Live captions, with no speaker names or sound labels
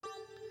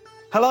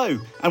Hello,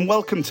 and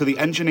welcome to the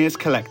Engineers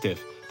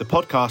Collective, the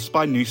podcast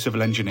by New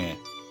Civil Engineer.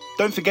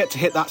 Don't forget to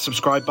hit that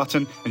subscribe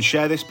button and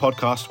share this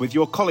podcast with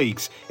your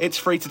colleagues. It's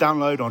free to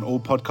download on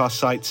all podcast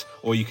sites,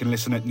 or you can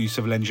listen at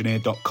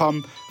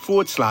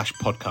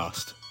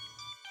newcivilengineer.com/podcast.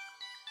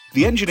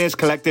 The Engineers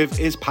Collective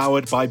is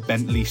powered by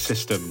Bentley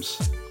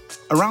Systems.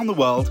 Around the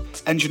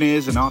world,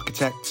 engineers and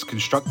architects,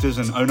 constructors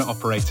and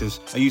owner-operators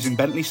are using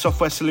Bentley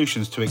software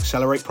solutions to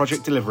accelerate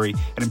project delivery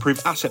and improve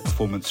asset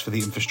performance for the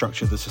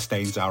infrastructure that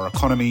sustains our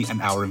economy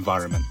and our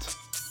environment.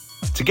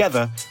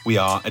 Together, we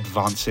are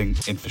advancing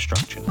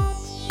infrastructure.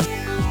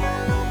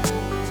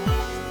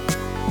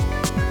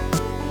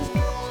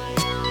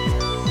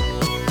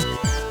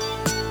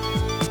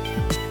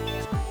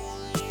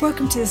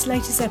 Welcome to this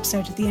latest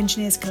episode of the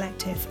Engineers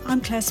Collective.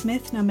 I'm Claire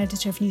Smith and I'm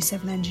editor of New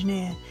Civil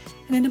Engineer.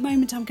 And in a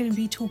moment I'm going to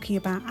be talking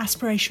about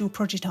aspirational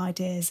project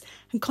ideas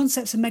and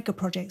concepts of mega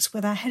projects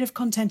with our Head of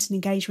Content and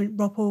Engagement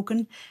Rob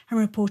Horgan and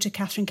reporter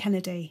Catherine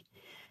Kennedy.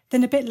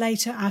 Then a bit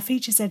later our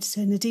features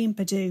editor Nadine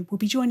Badu will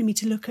be joining me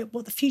to look at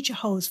what the future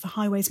holds for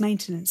highways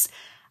maintenance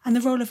and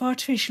the role of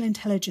artificial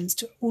intelligence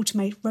to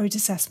automate road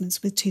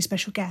assessments with two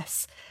special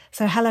guests.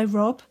 So hello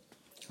Rob.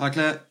 Hi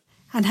Claire.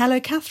 And hello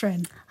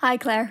Catherine. Hi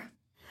Claire.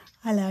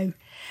 Hello.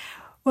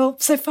 Well,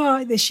 so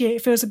far this year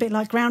it feels a bit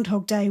like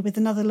Groundhog Day with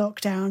another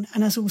lockdown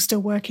and us all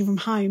still working from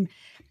home.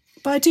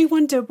 But I do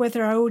wonder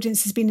whether our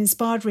audience has been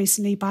inspired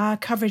recently by our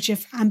coverage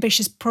of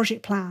ambitious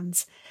project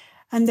plans.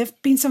 And there have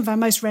been some of our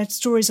most read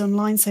stories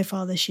online so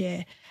far this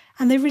year,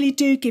 and they really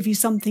do give you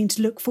something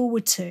to look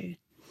forward to.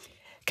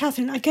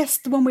 Catherine, I guess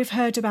the one we've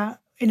heard about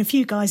in a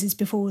few guises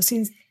before,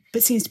 seems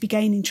to be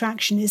gaining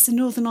traction, is the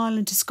Northern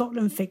Ireland to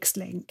Scotland fixed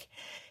link.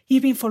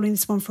 You've been following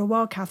this one for a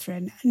while,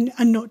 Catherine,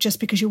 and not just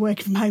because you're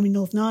working from home in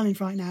Northern Ireland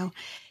right now.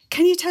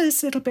 Can you tell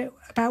us a little bit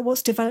about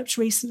what's developed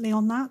recently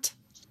on that?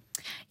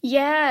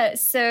 Yeah,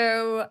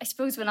 so I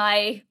suppose when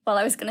I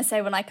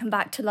come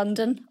back to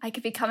London, I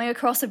could be coming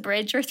across a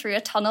bridge or through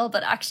a tunnel,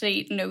 but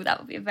actually, no, that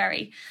would be a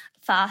very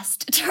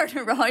fast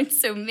turnaround,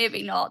 so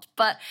maybe not.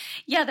 But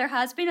yeah, there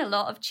has been a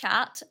lot of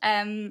chat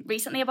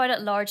recently about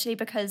it, largely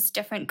because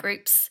different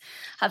groups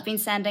have been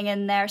sending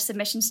in their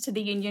submissions to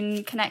the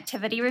Union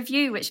Connectivity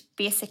Review, which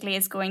basically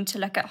is going to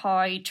look at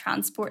how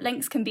transport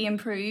links can be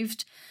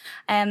improved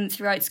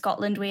throughout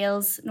Scotland,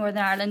 Wales,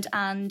 Northern Ireland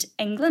and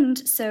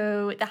England.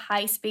 So the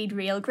High Speed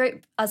Rail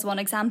Group, as one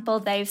example,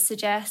 they've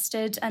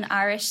suggested an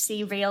Irish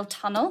Sea Rail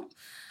tunnel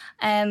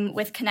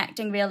with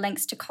connecting rail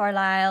links to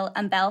Carlisle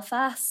and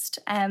Belfast.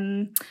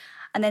 And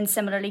then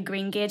similarly,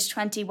 Green Gauge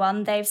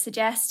 21, they've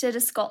suggested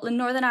a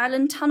Scotland-Northern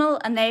Ireland tunnel,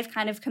 and they've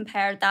kind of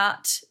compared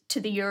that to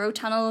the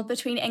Eurotunnel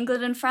between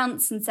England and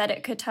France and said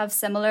it could have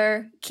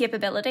similar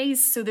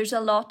capabilities. So there's a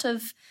lot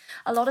of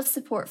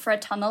support for a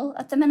tunnel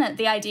at the minute.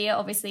 The idea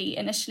obviously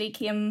initially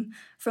came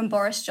from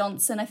Boris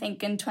Johnson, I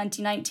think in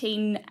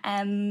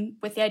 2019,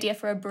 with the idea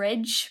for a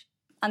bridge.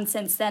 And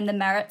since then, the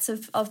merits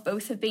of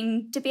both have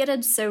been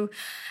debated. So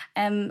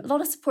a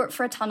lot of support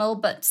for a tunnel,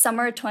 but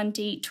summer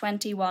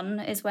 2021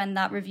 is when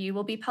that review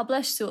will be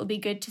published. So it'll be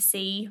good to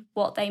see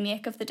what they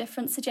make of the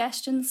different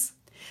suggestions.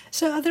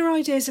 So are there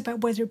ideas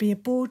about whether it be a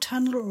bored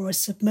tunnel or a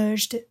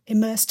submerged,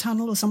 immersed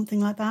tunnel or something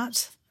like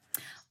that?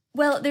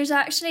 Well, there's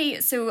actually,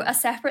 a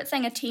separate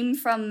thing, a team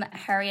from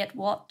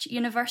Heriot-Watt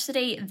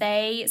University,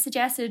 they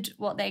suggested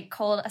what they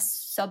call a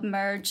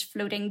submerged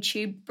floating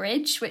tube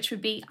bridge, which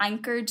would be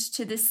anchored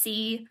to the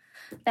sea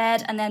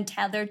bed and then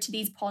tethered to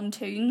these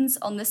pontoons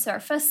on the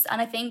surface.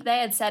 And I think they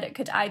had said it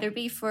could either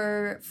be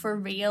for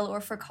rail or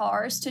for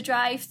cars to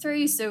drive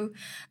through. So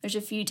there's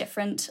a few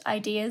different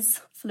ideas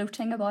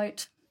floating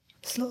about.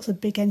 There's lots of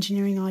big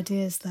engineering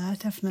ideas there,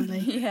 definitely.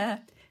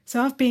 Yeah. So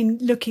I've been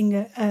looking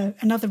at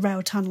another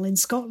rail tunnel in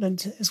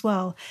Scotland as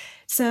well.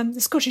 So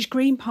the Scottish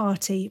Green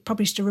Party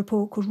published a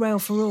report called Rail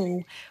for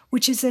All,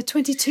 which is a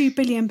 £22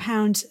 billion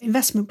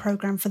investment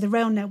programme for the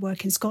rail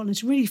network in Scotland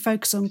to really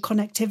focus on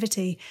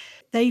connectivity.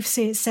 They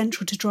see it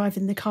central to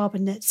driving the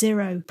carbon net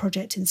zero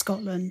project in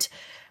Scotland.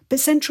 But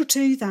central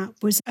to that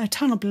was a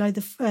tunnel below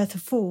the Firth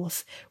of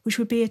Forth, which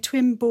would be a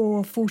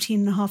twin-bore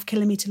 14.5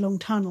 kilometre long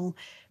tunnel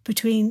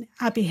between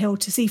Abbey Hill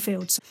to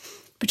Seafields,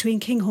 between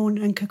Kinghorn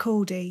and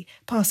Kirkcaldy,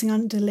 passing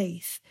under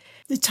Leith.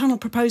 The tunnel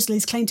proposal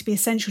is claimed to be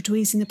essential to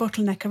easing the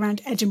bottleneck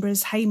around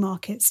Edinburgh's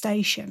Haymarket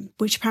station,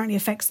 which apparently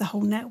affects the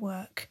whole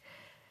network.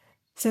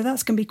 So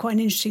that's going to be quite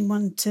an interesting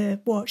one to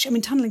watch. I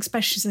mean, tunnelling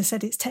specialists have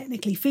said it's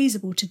technically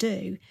feasible to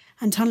do,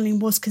 and tunnelling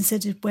was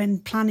considered when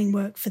planning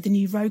work for the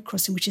new road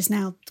crossing, which is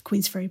now the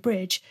Queensferry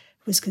Bridge,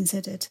 was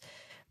considered.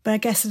 But I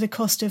guess at a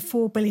cost of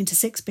 $4 billion to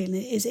 $6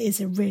 billion, it is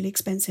a really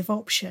expensive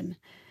option.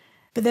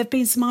 But there have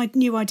been some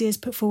new ideas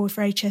put forward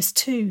for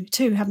HS2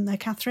 too, haven't there,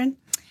 Catherine?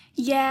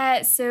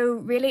 Yeah, so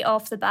really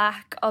off the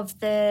back of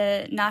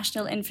the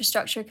National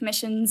Infrastructure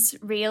Commission's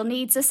Rail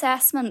Needs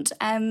Assessment,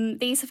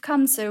 these have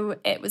come. So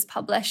it was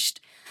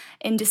published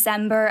in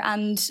December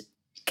and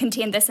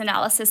contained this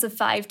analysis of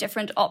 5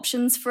 different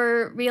options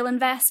for rail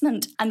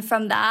investment. And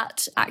from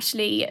that,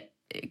 actually,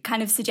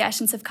 kind of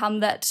suggestions have come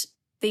that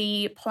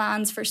the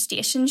plans for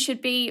stations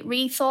should be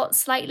rethought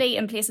slightly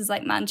in places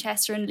like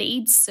Manchester and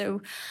Leeds.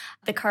 So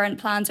the current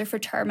plans are for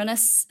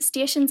terminus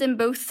stations in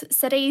both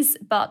cities,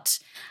 but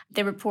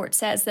the report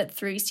says that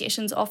through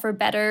stations offer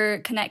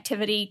better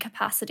connectivity,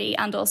 capacity,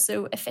 and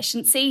also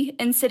efficiency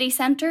in city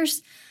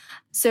centres.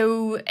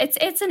 So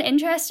it's an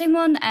interesting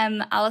one.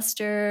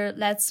 Alistair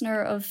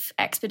Ledsner of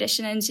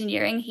Expedition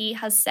Engineering, he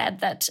has said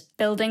that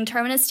building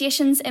terminus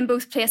stations in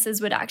both places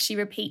would actually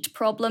repeat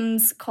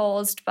problems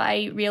caused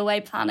by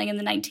railway planning in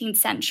the 19th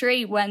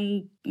century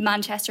when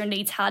Manchester and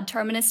Leeds had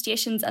terminus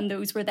stations and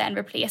those were then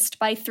replaced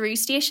by through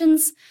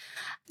stations.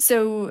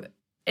 So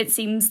it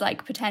seems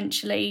like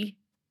potentially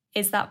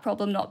is that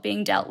problem not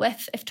being dealt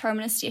with if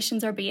terminus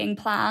stations are being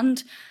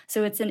planned.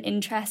 So it's an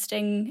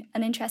interesting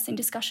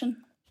discussion.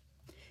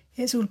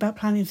 It's all about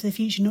planning for the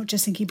future, not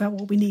just thinking about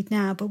what we need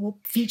now, but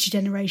what future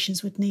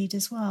generations would need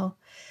as well.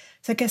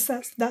 So I guess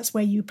that's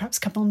where you perhaps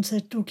come on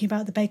to talking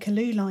about the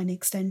Bakerloo line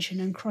extension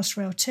and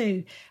Crossrail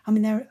 2. I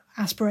mean, they're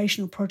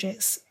aspirational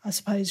projects, I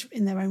suppose,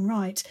 in their own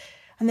right.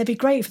 And they'd be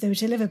great if they were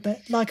delivered, but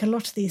like a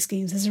lot of these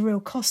schemes, there's a real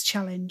cost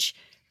challenge.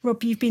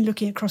 Rob, you've been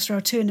looking at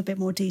Crossrail 2 in a bit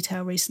more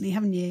detail recently,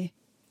 haven't you?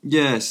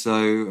 Yeah,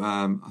 so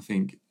I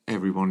think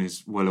everyone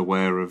is well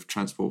aware of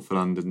Transport for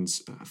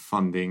London's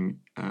funding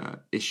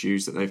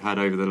issues that they've had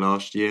over the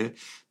last year.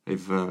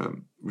 They've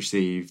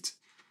received,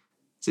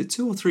 is it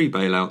 2 or 3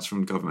 bailouts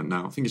from government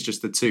now? I think it's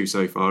just the 2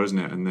 so far, isn't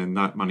it? And then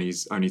that money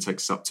only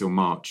takes us up till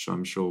March. So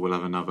I'm sure we'll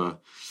have another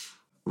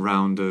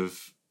round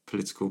of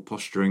political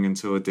posturing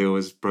until a deal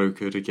is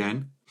brokered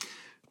again.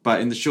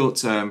 But in the short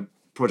term,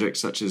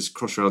 projects such as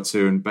Crossrail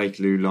 2 and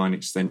Bakerloo line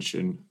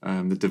extension,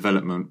 the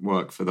development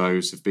work for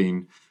those have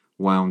been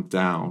wound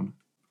down.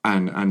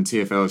 And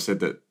TfL have said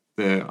that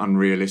they're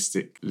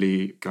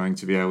unrealistically going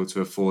to be able to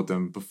afford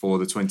them before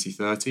the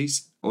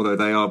 2030s. Although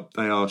they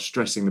are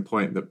stressing the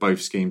point that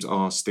both schemes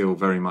are still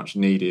very much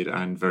needed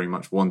and very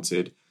much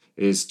wanted.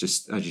 It is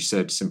just, as you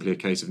said, simply a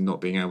case of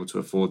not being able to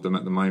afford them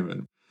at the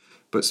moment.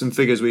 But some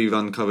figures we've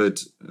uncovered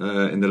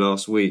in the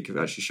last week have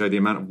actually showed the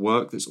amount of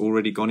work that's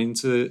already gone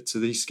into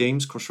these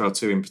schemes, Crossrail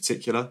 2 in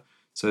particular.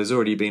 So there's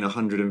already been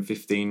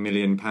 £115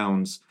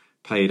 million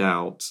paid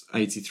out,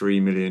 83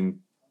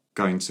 million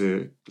going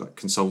to like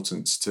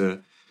consultants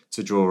to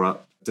draw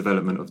up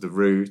development of the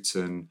route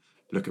and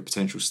look at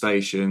potential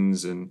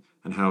stations and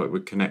how it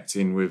would connect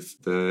in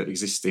with the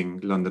existing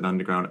London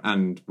Underground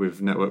and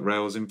with Network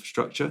Rail's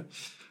infrastructure.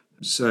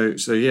 So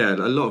yeah,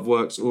 a lot of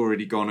work's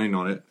already gone in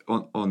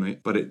on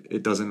it, but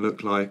it doesn't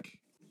look like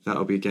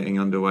that'll be getting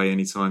underway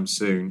anytime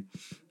soon,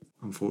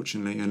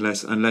 unfortunately,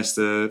 unless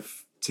the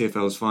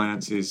TfL's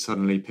finances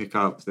suddenly pick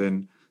up,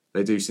 then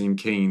they do seem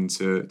keen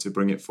to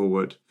bring it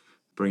forward,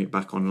 bring it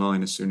back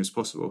online as soon as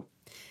possible.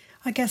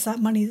 I guess that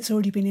money that's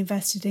already been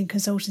invested in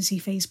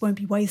consultancy fees won't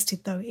be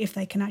wasted, though, if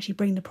they can actually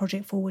bring the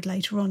project forward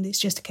later on. It's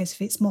just a case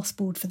of it's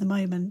mothballed for the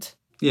moment.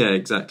 Yeah,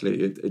 exactly.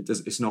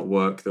 It's not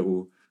work that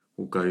will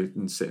go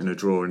and sit in a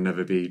drawer and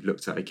never be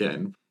looked at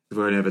again. If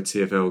whenever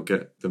TfL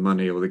get the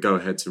money or the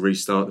go-ahead to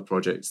restart the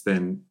projects,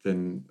 then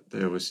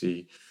they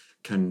obviously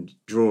can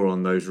draw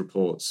on those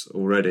reports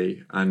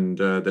already. And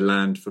the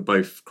land for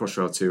both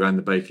Crossrail 2 and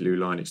the Bakerloo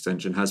line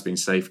extension has been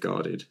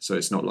safeguarded. So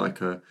it's not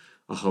like a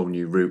whole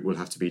new route will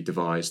have to be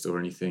devised or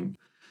anything,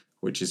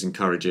 which is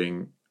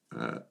encouraging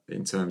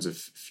in terms of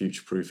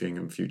future-proofing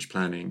and future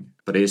planning.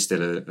 But it is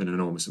still an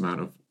enormous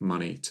amount of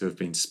money to have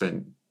been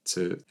spent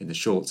to, in the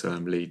short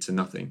term, lead to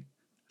nothing.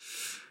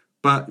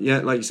 But yeah,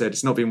 like you said,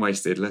 it's not been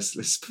wasted.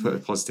 Let's put a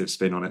positive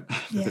spin on it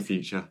for the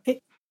future.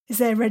 Is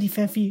there ready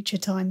for future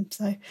time?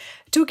 So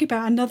talking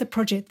about another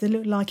project that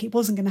looked like it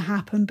wasn't going to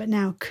happen but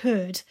now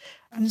could,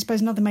 and I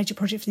suppose another major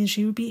project for the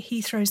industry would be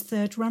Heathrow's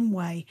third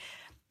runway.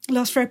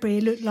 Last February,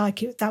 it looked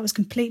like that was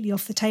completely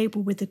off the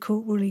table with the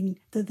court ruling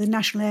that the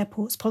National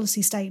Airports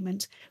Policy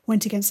Statement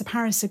went against the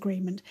Paris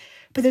Agreement.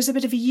 But there was a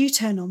bit of a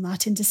U-turn on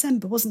that in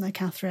December, wasn't there,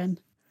 Catherine?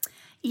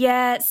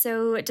 Yeah,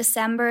 so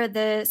December,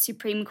 the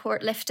Supreme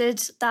Court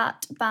lifted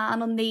that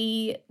ban on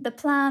the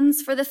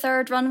plans for the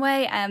third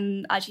runway.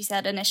 As you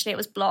said, initially it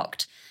was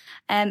blocked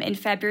in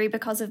February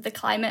because of the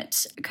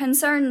climate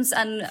concerns.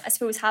 And I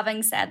suppose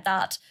having said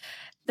that,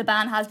 the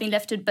ban has been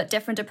lifted, but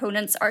different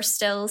opponents are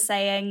still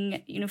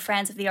saying,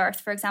 Friends of the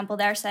Earth, for example,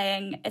 they're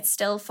saying it's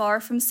still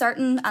far from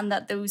certain and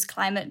that those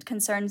climate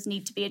concerns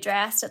need to be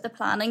addressed at the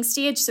planning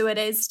stage. So it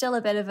is still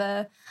a bit of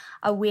a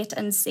wait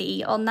and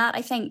see on that,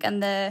 I think.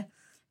 And the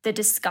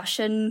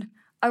discussion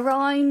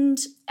around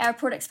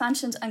airport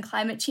expansions and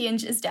climate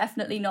change is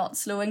definitely not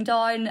slowing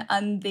down.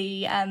 And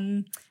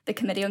the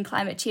Committee on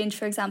Climate Change,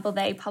 for example,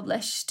 they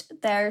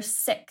published their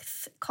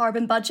 6th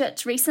carbon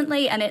budget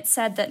recently, and it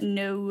said that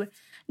no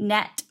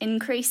net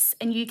increase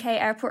in UK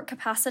airport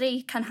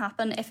capacity can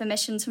happen if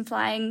emissions from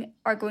flying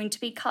are going to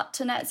be cut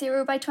to net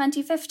zero by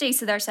 2050.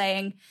 So they're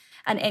saying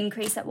an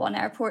increase at one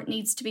airport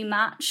needs to be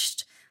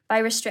matched by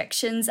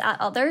restrictions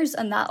at others.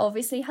 And that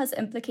obviously has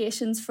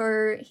implications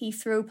for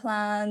Heathrow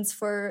plans,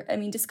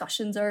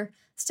 discussions are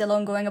still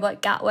ongoing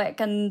about Gatwick,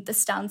 and the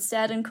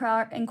Stansted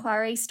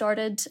inquiry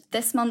started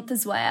this month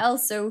as well.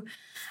 So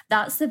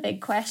that's the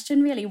big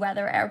question, really,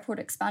 whether airport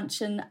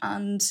expansion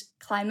and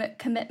climate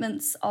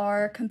commitments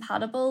are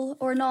compatible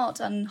or not,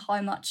 and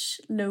how much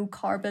low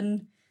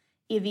carbon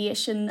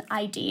aviation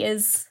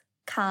ideas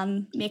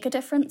can make a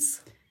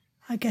difference.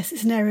 I guess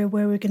it's an area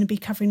where we're going to be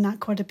covering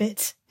that quite a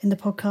bit in the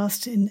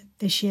podcast in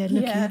this year,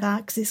 looking at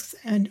that, because it's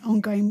an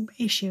ongoing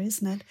issue,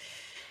 isn't it?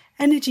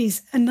 Energy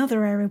is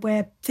another area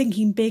where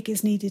thinking big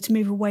is needed to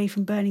move away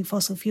from burning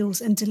fossil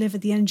fuels and deliver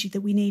the energy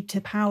that we need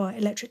to power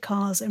electric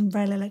cars and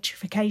rail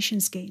electrification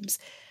schemes.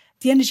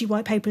 The Energy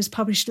White Paper was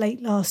published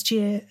late last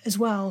year as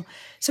well.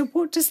 So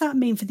what does that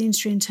mean for the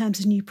industry in terms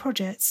of new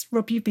projects?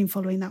 Rob, you've been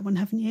following that one,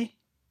 haven't you?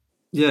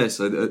 Yeah,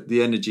 so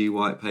the Energy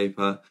White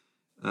Paper,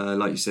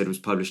 like you said, was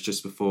published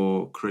just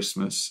before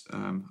Christmas,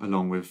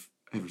 along with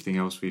everything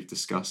else we've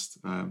discussed,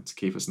 to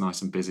keep us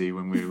nice and busy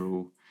when we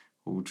were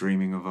all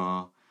dreaming of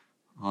our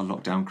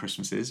lockdown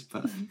Christmases.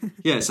 But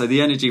yeah, so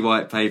the Energy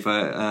White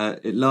Paper,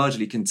 it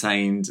largely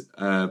contained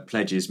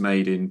pledges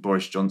made in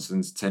Boris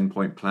Johnson's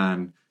 10-point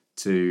plan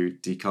to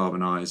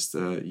decarbonise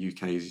the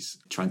UK's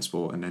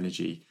transport and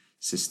energy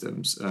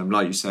systems.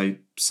 Like you say,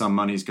 some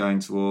money is going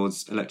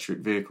towards electric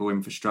vehicle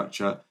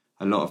infrastructure.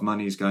 A lot of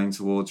money is going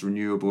towards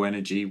renewable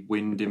energy.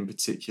 Wind in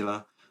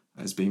particular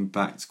has been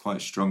backed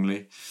quite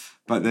strongly.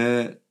 But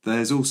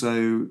there's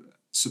also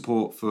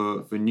support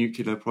for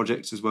nuclear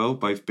projects as well,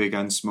 both big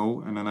and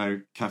small. And I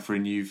know,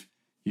 Catherine, you've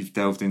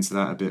delved into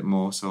that a bit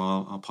more, so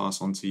I'll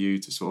pass on to you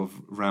to sort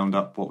of round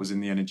up what was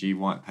in the Energy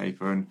White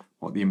Paper and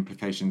what the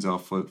implications are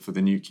for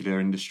the nuclear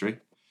industry.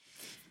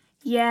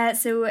 Yeah,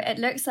 so it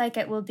looks like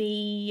it will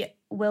be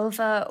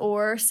Wilva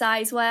or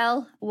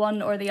Sizewell, one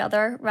or the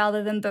other,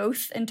 rather than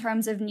both in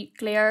terms of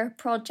nuclear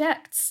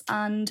projects.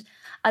 And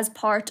as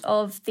part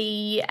of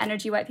the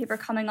Energy White Paper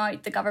coming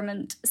out, the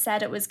government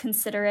said it was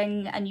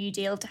considering a new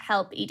deal to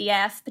help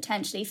EDF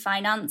potentially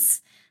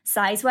finance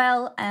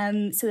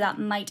Sizewell. So that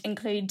might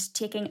include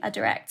taking a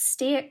direct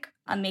stake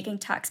and making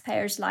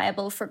taxpayers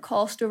liable for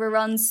cost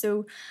overruns.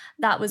 So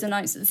that was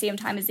announced at the same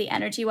time as the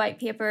Energy White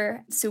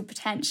Paper. So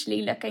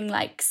potentially looking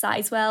like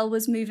Sizewell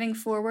was moving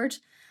forward.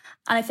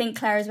 And I think,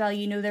 Claire, as well,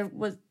 you know,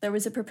 there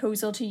was a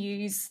proposal to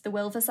use the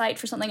Wilva site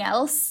for something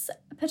else,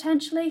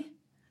 potentially.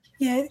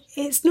 Yeah,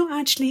 it's not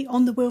actually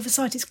on the Wilva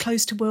site, it's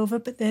close to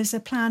Wilva, but there's a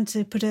plan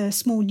to put a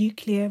small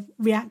nuclear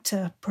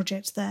reactor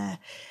project there.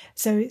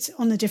 So it's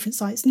on the different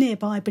sites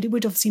nearby, but it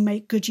would obviously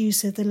make good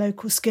use of the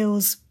local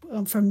skills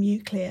from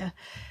nuclear.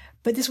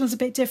 But this one's a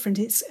bit different.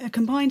 It's a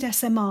combined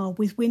SMR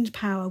with wind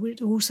power,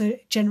 which will also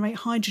generate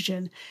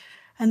hydrogen.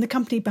 And the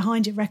company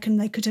behind it reckon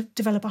they could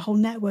develop a whole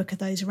network of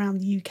those around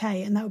the UK,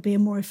 and that would be a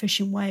more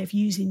efficient way of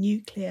using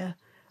nuclear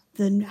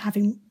than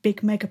having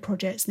big mega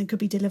projects, and it could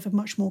be delivered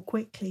much more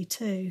quickly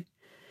too.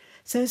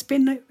 So it's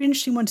been an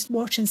interesting one to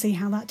watch and see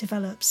how that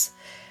develops.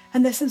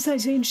 And there's some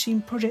certainly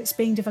interesting projects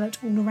being developed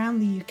all around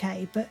the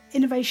UK, but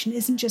innovation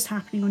isn't just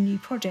happening on new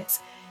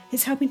projects,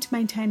 it's helping to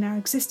maintain our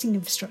existing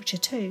infrastructure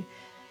too,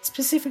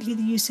 specifically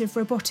the use of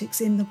robotics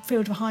in the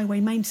field of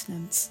highway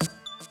maintenance.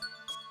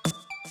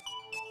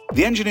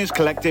 The Engineers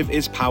Collective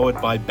is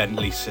powered by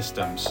Bentley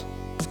Systems.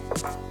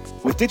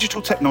 With digital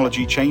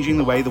technology changing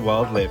the way the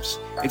world lives,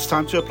 it's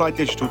time to apply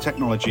digital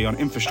technology on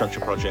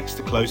infrastructure projects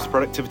to close the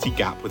productivity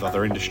gap with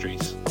other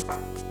industries.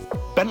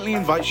 Bentley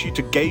invites you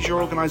to gauge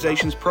your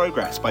organisation's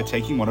progress by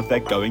taking one of their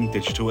Going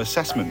Digital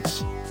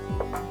assessments.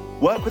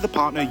 Work with a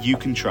partner you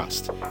can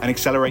trust and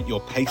accelerate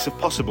your pace of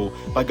possible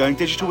by going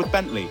digital with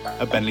Bentley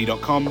at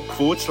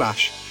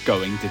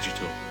bentley.com/going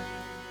digital.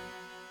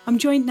 I'm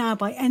joined now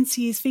by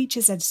NCU's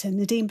Features Editor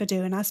Nadine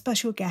Badu and our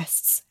special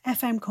guests,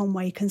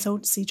 FMConway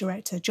Consultancy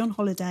Director John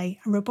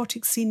Holliday and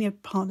Robotics Senior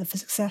Partner for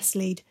Success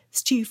Lead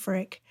Stu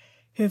Frick,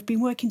 who have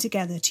been working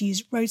together to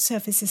use road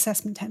surface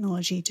assessment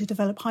technology to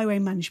develop highway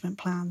management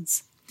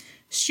plans.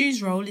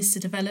 Stu's role is to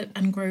develop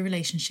and grow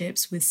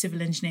relationships with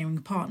civil engineering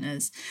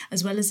partners,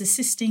 as well as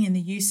assisting in the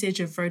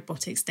usage of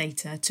RoadBotics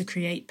data to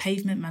create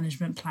pavement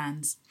management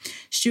plans.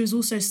 Stu has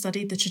also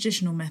studied the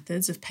traditional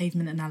methods of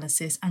pavement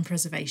analysis and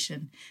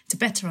preservation to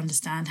better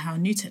understand how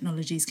new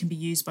technologies can be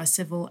used by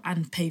civil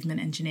and pavement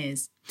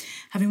engineers.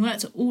 Having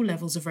worked at all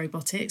levels of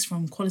robotics,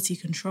 from quality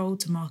control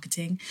to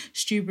marketing,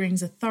 Stu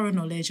brings a thorough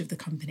knowledge of the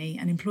company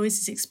and employs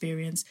his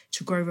experience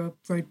to grow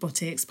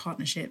robotics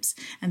partnerships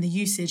and the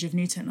usage of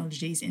new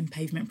technologies in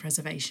pavement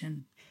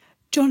preservation.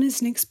 John is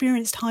an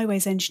experienced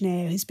highways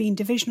engineer who's been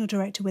Divisional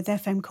Director with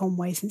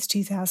FMConway since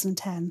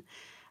 2010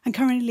 and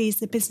currently leads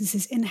the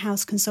business's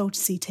in-house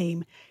consultancy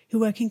team, who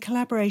work in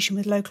collaboration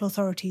with local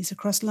authorities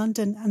across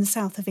London and the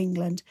south of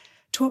England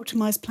to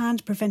optimise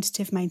planned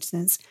preventative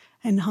maintenance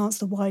and enhance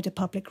the wider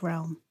public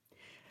realm.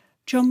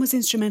 John was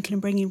instrumental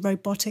in bringing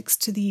RoadBotics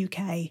to the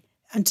UK,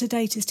 and to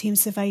date his team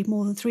surveyed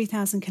more than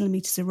 3,000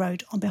 kilometres of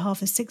road on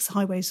behalf of 6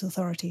 highways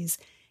authorities,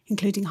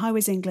 including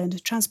Highways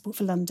England, Transport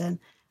for London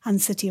and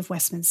the City of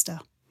Westminster.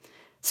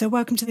 So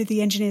welcome to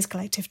the Engineers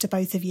Collective to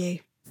both of you.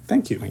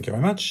 Thank you. Thank you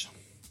very much.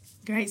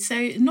 Great.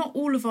 So not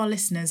all of our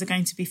listeners are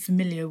going to be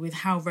familiar with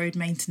how road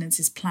maintenance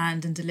is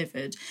planned and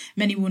delivered.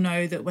 Many will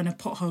know that when a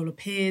pothole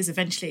appears,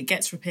 eventually it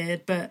gets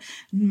repaired, but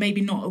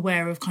maybe not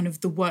aware of kind of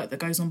the work that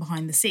goes on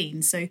behind the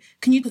scenes. So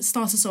can you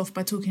start us off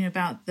by talking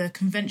about the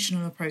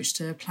conventional approach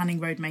to planning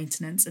road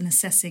maintenance and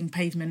assessing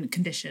pavement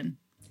condition?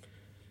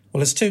 Well,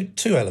 there's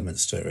two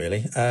elements to it,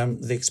 really.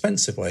 The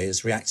expensive way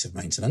is reactive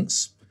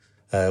maintenance,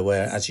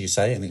 where, as you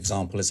say, an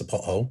example is a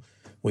pothole.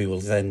 We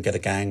will then get a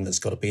gang that's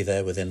got to be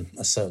there within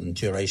a certain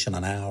duration,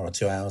 an hour or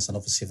 2 hours, and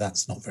obviously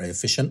that's not very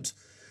efficient.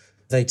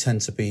 They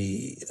tend to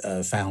be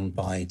found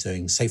by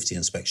doing safety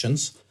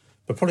inspections,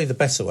 but probably the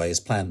better way is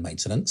planned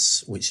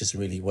maintenance, which is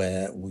really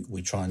where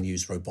we try and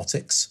use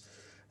robotics.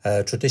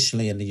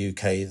 Traditionally in the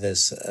UK,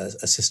 there's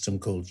a system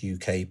called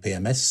UK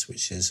PMS,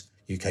 which is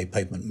UK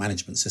Pavement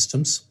Management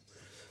Systems,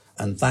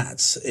 and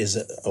that is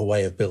a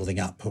way of building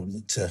up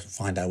to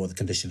find out what the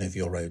condition of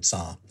your roads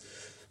are.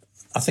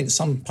 I think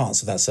some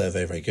parts of that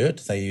survey are very good.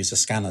 They use a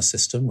scanner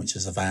system, which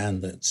is a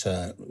van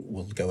that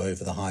will go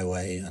over the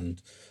highway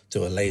and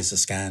do a laser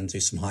scan,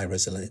 do some high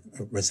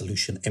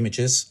resolution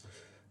images.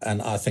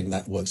 And I think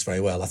that works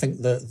very well. I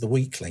think the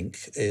weak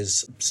link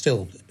is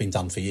still been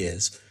done for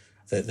years.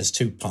 There's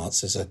two parts.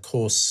 There's a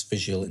coarse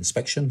visual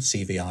inspection,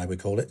 CVI we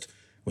call it,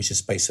 which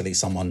is basically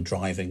someone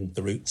driving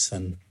the routes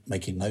and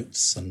making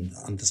notes and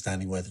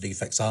understanding where the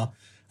defects are.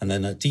 And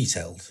then a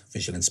detailed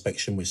visual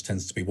inspection, which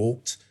tends to be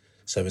walked.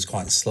 So it's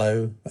quite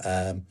slow,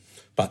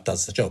 but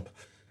does the job.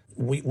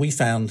 We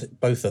found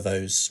both of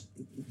those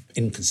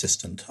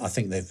inconsistent. I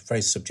think they're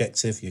very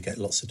subjective. You get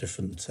lots of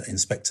different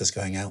inspectors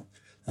going out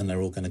and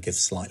they're all going to give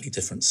slightly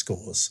different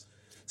scores.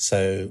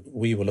 So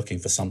we were looking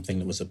for something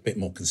that was a bit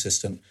more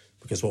consistent,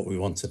 because what we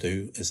want to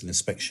do is an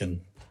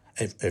inspection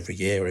every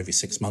year, every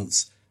 6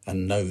 months,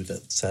 and know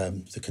that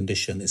the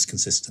condition is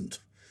consistent.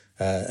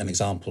 An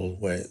example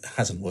where it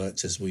hasn't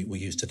worked is we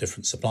used a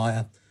different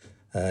supplier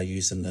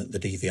using the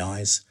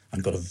DVIs,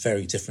 and got a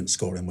very different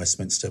score in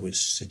Westminster, which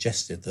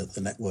suggested that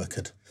the network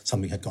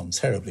something had gone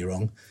terribly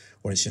wrong,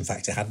 whereas in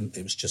fact it hadn't.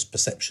 It was just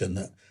perception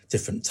that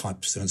different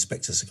types of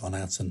inspectors had gone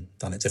out and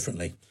done it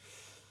differently.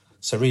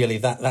 So really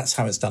that's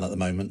how it's done at the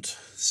moment.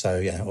 So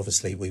yeah,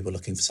 obviously we were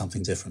looking for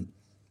something different.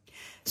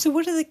 So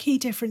what are the key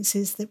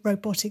differences that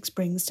robotics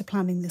brings to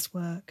planning this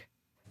work?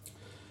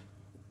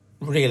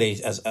 Really,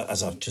 as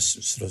I've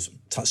just sort of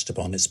touched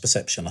upon, it's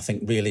perception. I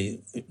think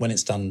really when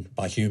it's done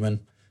by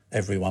human,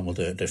 everyone will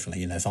do it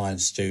differently. You know, if I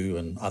and Stu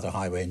and other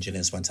highway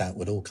engineers went out,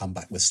 we'd all come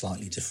back with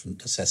slightly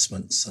different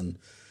assessments and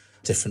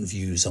different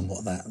views on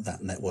what that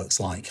network's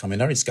like. I mean,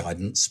 there is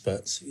guidance,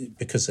 but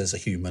because there's a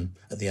human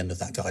at the end of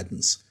that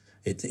guidance,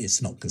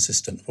 it's not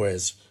consistent.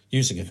 Whereas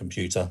using a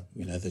computer,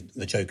 you know,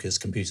 the joke is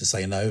computers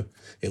say no,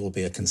 it will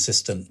be a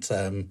consistent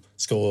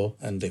score,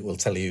 and it will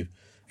tell you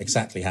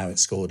exactly how it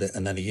scored it,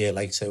 and then a year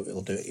later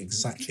it'll do it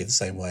exactly the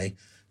same way.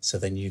 So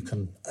then you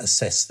can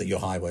assess that your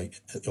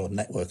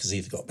network has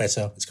either got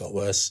better, it's got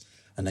worse,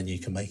 and then you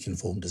can make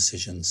informed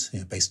decisions, you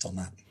know, based on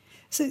that.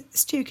 So,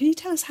 Stu, can you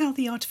tell us how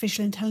the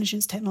artificial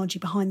intelligence technology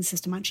behind the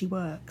system actually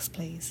works,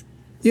 please?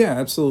 Yeah,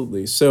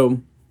 absolutely.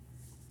 So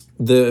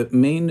the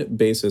main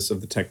basis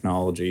of the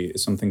technology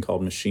is something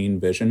called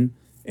machine vision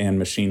and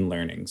machine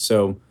learning.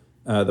 So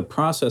the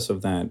process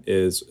of that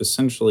is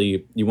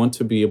essentially you want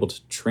to be able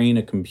to train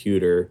a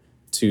computer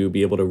to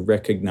be able to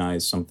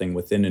recognize something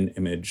within an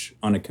image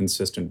on a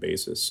consistent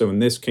basis. So in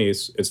this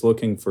case, it's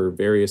looking for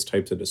various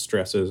types of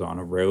distresses on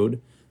a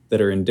road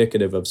that are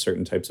indicative of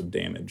certain types of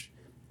damage.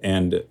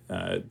 And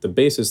the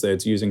basis that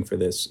it's using for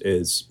this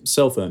is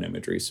cell phone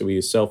imagery. So we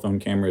use cell phone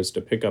cameras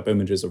to pick up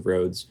images of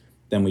roads.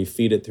 Then we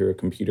feed it through a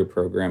computer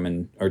program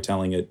and are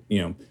telling it,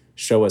 you know,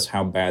 show us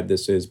how bad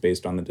this is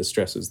based on the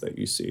distresses that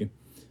you see.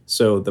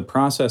 So the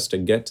process to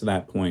get to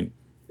that point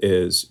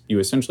is you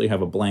essentially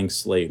have a blank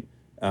slate.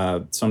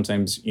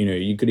 Sometimes, you know,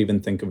 you could even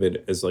think of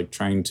it as like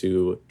trying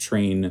to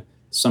train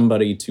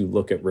somebody to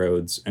look at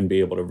roads and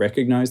be able to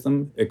recognize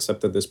them,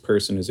 except that this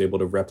person is able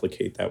to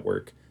replicate that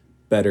work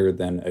better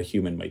than a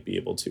human might be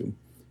able to.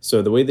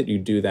 So the way that you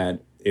do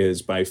that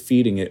is by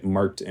feeding it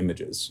marked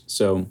images.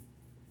 So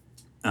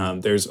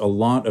there's a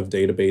lot of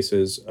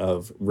databases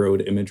of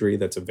road imagery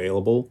that's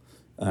available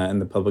in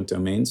the public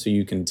domain. So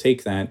you can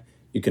take that,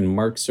 you can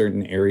mark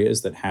certain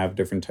areas that have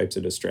different types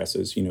of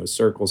distresses, you know,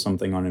 circle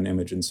something on an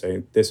image and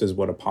say, this is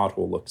what a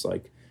pothole looks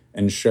like,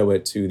 and show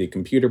it to the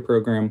computer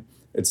program.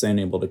 It's then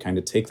able to kind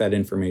of take that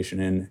information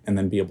in and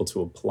then be able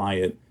to apply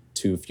it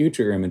to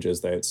future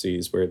images that it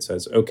sees, where it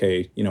says,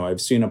 okay, you know,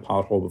 I've seen a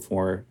pothole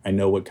before. I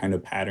know what kind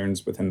of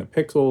patterns within the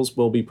pixels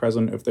will be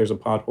present if there's a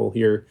pothole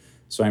here.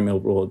 So I'm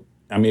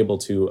able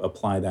to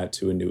apply that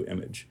to a new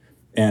image.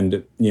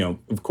 And, you know,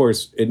 of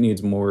course, it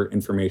needs more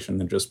information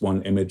than just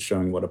one image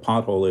showing what a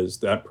pothole is.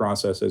 That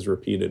process is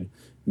repeated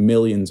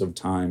millions of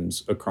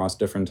times across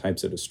different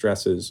types of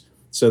distresses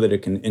so that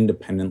it can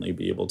independently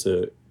be able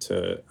to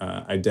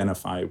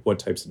identify what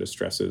types of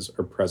distresses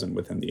are present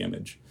within the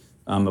image.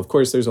 Of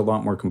course, there's a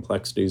lot more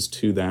complexities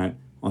to that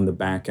on the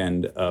back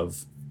end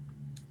of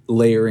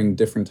layering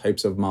different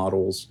types of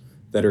models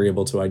that are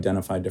able to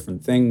identify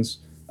different things.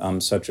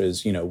 such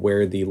as,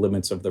 where the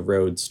limits of the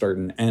road start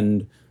and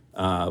end,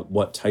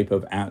 what type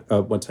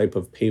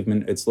of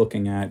pavement it's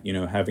looking at,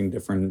 having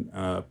different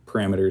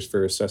parameters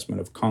for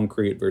assessment of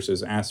concrete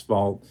versus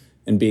asphalt,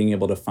 and being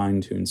able to fine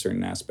tune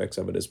certain aspects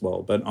of it as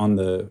well. But on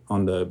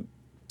the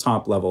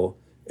top level,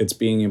 it's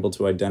being able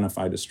to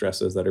identify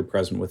distresses that are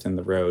present within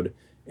the road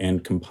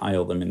and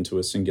compile them into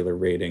a singular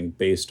rating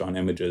based on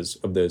images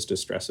of those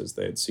distresses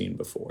they had seen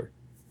before.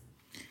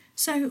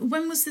 So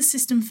when was the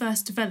system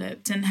first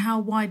developed and how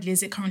widely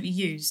is it currently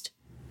used?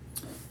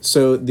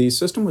 So the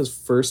system was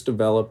first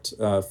developed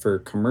for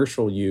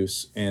commercial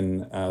use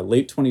in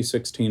late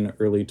 2016,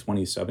 early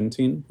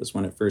 2017 was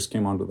when it first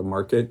came onto the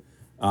market.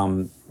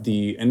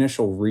 The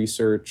initial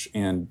research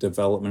and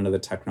development of the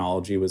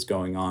technology was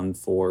going on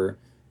for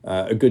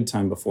a good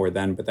time before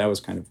then, but that was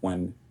kind of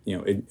when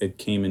it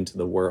came into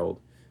the world.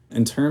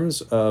 In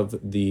terms of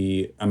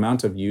the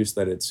amount of use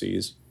that it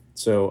sees,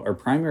 so our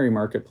primary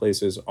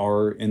marketplaces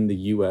are in the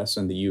US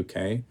and the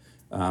UK,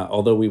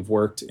 although we've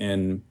worked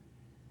in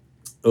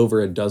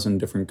over a dozen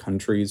different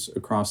countries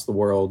across the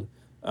world.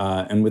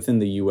 And within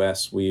the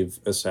US, we've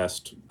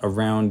assessed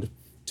around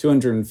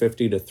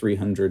 250 to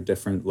 300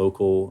 different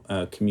local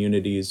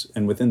communities.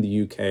 And within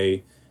the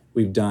UK,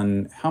 we've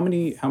done, how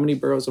many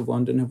boroughs of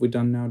London have we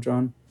done now,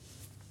 John?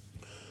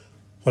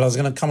 Well, I was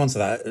going to come on to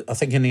that. I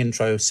think in the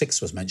intro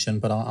 6 was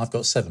mentioned, but I've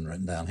got 7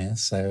 written down here.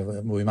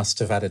 So we must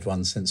have added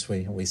one since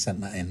we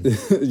sent that in.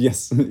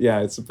 Yes, yeah,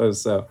 I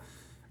suppose so.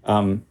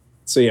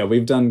 So yeah,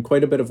 we've done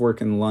quite a bit of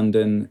work in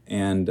London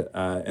and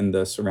in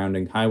the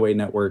surrounding highway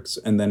networks,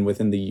 and then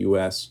within the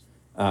US,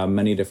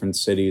 many different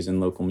cities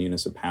and local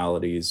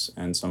municipalities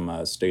and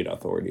some state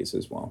authorities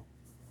as well.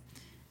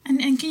 And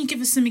can you give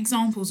us some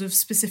examples of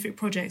specific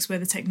projects where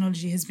the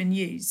technology has been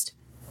used?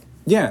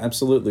 Yeah,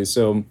 absolutely.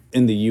 So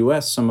in the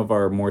US, some of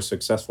our more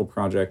successful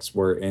projects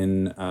were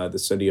in the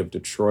city of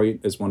Detroit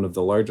as one of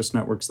the largest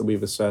networks that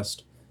we've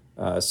assessed,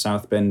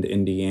 South Bend,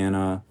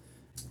 Indiana,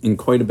 and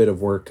quite a bit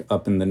of work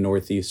up in the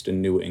Northeast in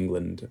New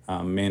England.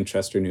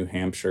 Manchester, New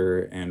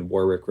Hampshire, and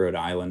Warwick, Rhode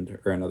Island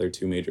are another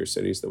 2 major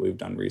cities that we've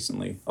done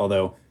recently,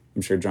 although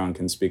I'm sure John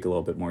can speak a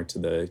little bit more to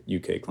the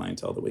UK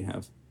clientele that we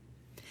have.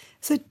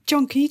 So,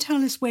 John, can you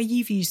tell us where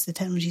you've used the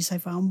technology so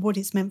far and what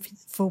it's meant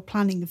for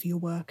planning of your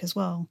work as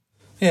well?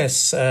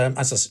 Yes,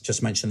 as I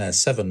just mentioned, there's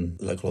 7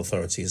 local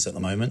authorities at the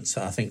moment.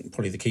 So I think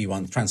probably the key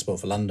one, Transport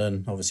for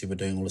London. Obviously, we're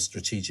doing all the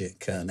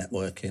strategic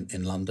network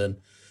in London.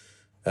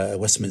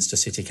 Westminster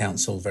City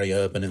Council, very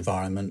urban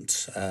environment,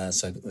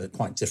 so they're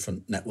quite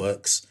different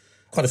networks.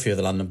 Quite a few of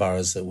the London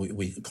boroughs that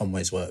we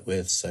Conway's work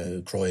with,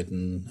 so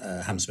Croydon,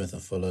 Hammersmith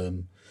and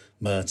Fulham,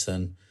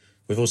 Merton.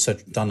 We've also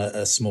done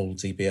a small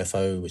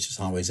DBFO, which is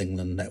Highways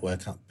England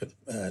network up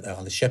at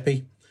Isle of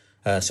Sheppey.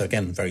 So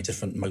again, very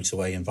different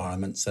motorway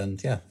environments,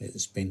 and yeah,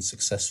 it's been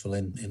successful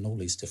in all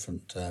these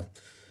different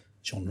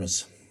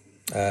genres.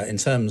 In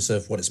terms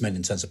of what it's meant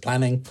in terms of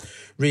planning,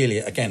 really,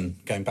 again,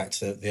 going back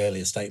to the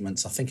earlier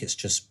statements, I think it's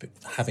just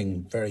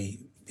having very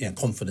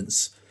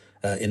confidence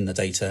in the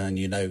data, and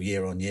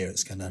year on year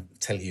it's going to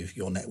tell you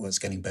your network's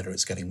getting better,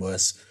 it's getting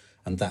worse,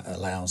 and that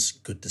allows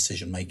good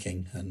decision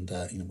making, and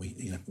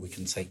we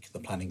can take the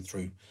planning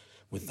through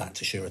with that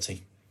to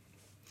surety.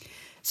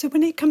 So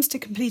when it comes to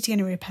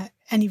completing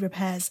any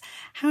repairs,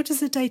 how does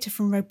the data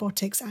from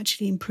RoadBotics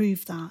actually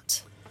improve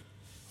that?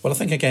 Well, I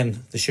think,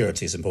 again, the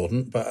surety is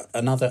important, but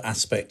another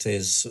aspect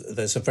is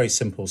there's a very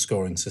simple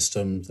scoring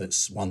system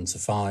that's 1 to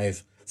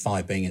 5,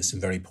 5 being it's in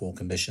very poor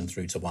condition,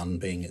 through to 1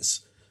 being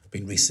it's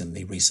been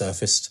recently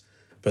resurfaced.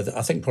 But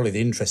I think probably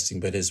the interesting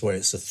bit is where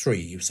it's a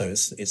 3, so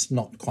it's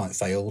not quite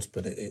failed,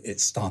 but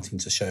it's starting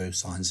to show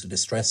signs of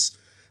distress.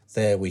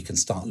 There we can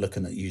start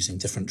looking at using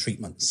different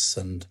treatments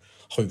and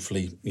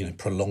hopefully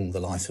prolong the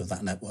life of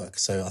that network.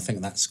 So I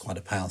think that's quite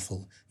a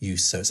powerful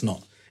use. So it's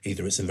not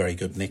either it's in very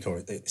good nick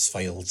or it's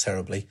failed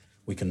terribly.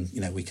 We can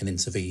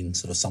intervene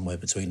sort of somewhere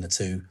between the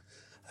two,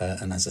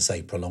 and as I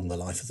say, prolong the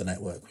life of the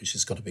network, which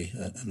has got to be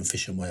an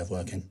efficient way of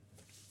working.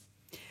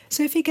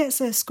 So if it gets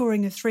a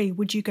scoring of 3,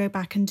 would you go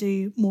back and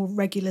do more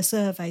regular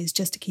surveys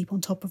just to keep on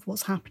top of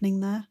what's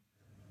happening there?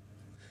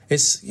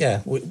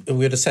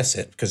 We'd assess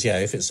it because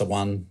if it's a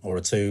 1 or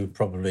a 2,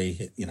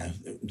 probably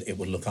it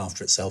would look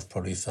after itself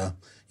probably for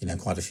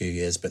quite a few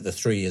years. But the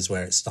 3 is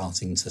where it's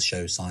starting to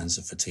show signs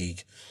of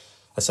fatigue.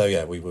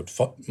 So we would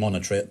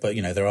monitor it. But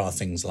there are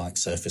things like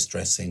surface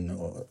dressing,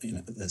 or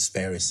there's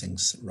various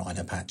things,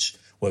 rider patch,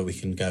 where we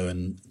can go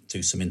and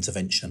do some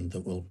intervention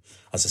that will,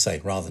 as I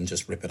say, rather than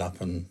just rip it up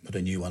and put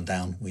a new one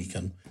down, we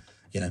can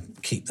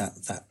keep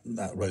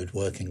that road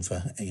working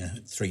for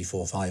 3,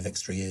 4, 5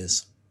 extra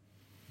years.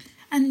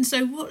 And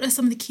so what are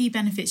some of the key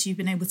benefits you've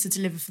been able to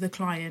deliver for the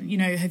client?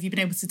 Have you been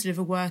able to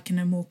deliver work in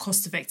a more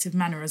cost-effective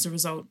manner as a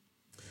result?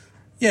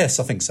 Yes,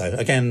 I think so.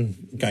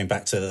 Again, going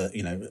back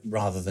to,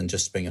 rather than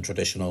just being a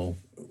traditional,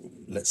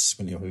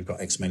 we've got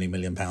X many £1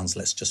 million,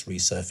 let's just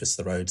resurface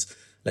the roads.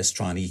 Let's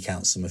try and eke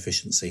out some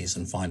efficiencies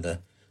and find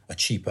a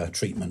cheaper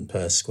treatment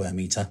per square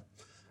metre.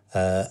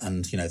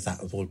 And,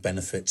 that will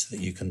benefit that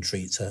you can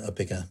treat a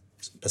bigger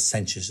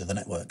percentage of the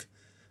network.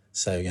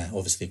 So yeah,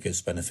 obviously it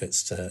gives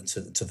benefits to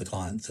the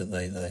client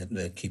that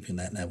they're keeping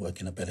their network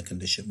in a better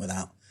condition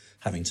without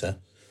having to,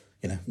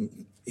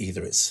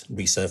 either it's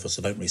resurface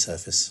or don't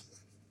resurface.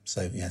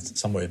 So yeah,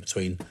 somewhere in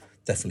between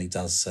definitely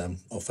does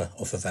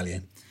offer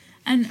value.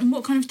 And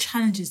what kind of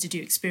challenges did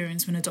you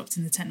experience when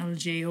adopting the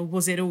technology, or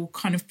was it all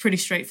kind of pretty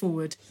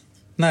straightforward?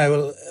 No,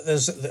 well,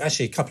 there's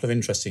actually a couple of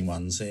interesting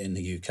ones in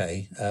the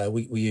UK.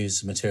 We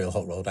use material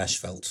hot rolled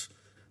asphalt,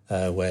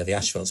 where the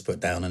asphalt's put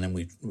down and then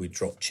we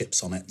drop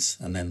chips on it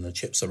and then the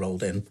chips are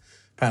rolled in.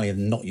 Apparently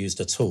not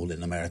used at all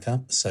in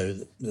America. So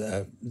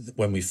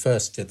when we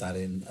first did that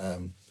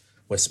in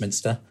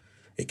Westminster,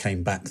 it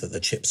came back that the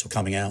chips were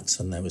coming out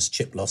and there was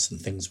chip loss and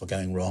things were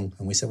going wrong.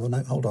 And we said, well,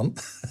 no, hold on.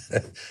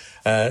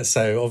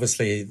 So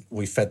obviously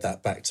we fed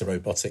that back to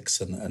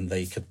RoadBotics and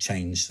they could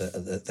change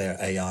their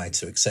AI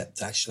to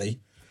accept,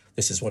 actually,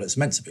 this is what it's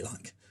meant to be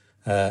like.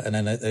 And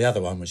then the other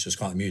one, which was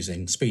quite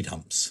amusing, speed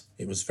humps.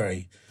 It was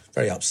very,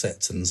 very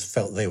upset and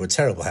felt they were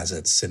terrible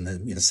hazards.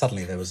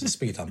 Suddenly there was a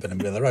speed hump in the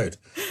middle of the road.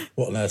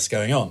 What on earth's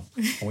going on?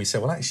 And we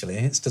said, well, actually,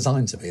 it's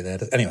designed to be there.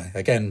 Anyway,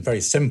 again, very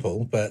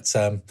simple, but...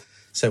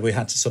 So we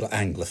had to sort of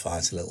anglify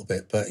it a little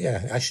bit. But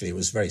yeah, actually it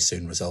was very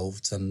soon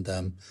resolved and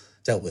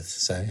dealt with.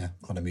 So yeah,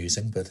 quite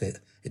amusing, but it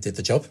did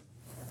the job.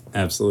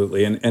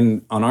 Absolutely.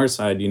 And on our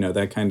side,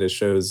 that kind of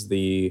shows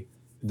the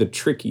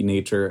tricky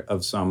nature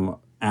of some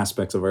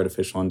aspects of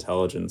artificial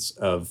intelligence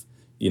of,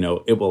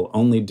 it will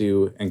only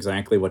do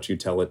exactly what you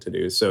tell it to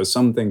do. So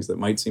some things that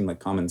might seem like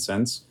common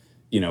sense,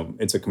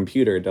 it's a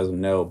computer, it doesn't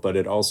know, but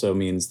it also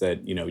means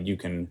that, you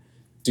can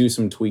do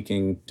some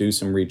tweaking, do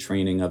some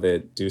retraining of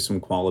it, do some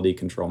quality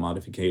control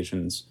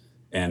modifications.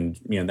 And,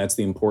 that's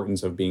the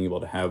importance of being able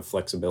to have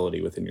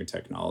flexibility within your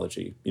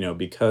technology,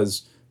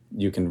 because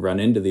you can run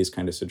into these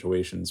kind of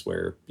situations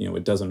where,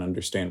 it doesn't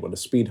understand what a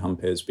speed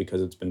hump is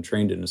because it's been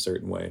trained in a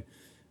certain way.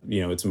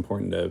 It's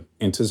important to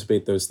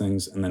anticipate those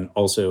things and then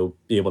also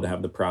be able to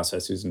have the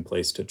processes in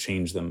place to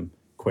change them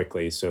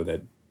quickly so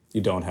that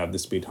you don't have the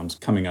speed humps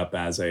coming up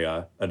as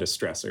a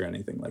distress or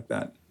anything like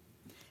that.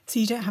 So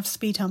you don't have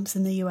speed humps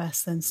in the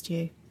US then,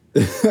 Stu?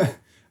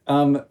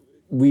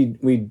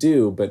 We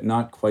do, but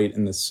not quite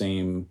in the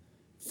same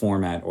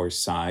format or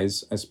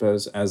size, I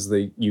suppose, as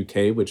the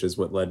UK, which is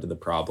what led to the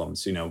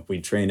problems. We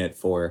train it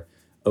for,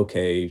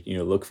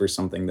 look for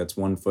something that's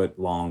 1 foot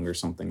long or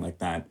something like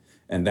that.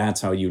 And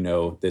that's how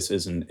this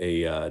isn't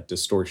a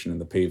distortion in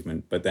the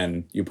pavement. But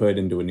then you put it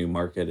into a new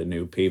market, a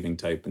new paving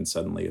type, and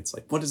suddenly it's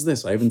like, what is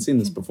this? I haven't seen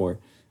this before.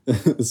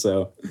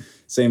 So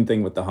same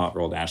thing with the hot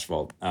rolled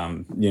asphalt.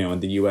 In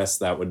the US,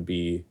 that would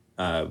be,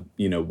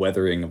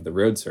 weathering of the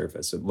road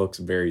surface. It looks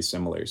very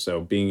similar.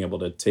 So being able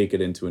to take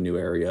it into a new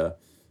area,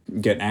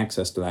 get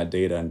access to that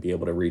data and be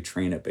able to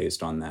retrain it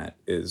based on that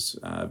is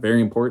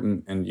very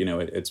important. And,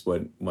 it's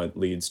what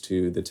leads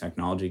to the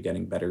technology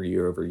getting better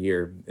year over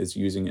year, is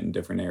using it in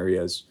different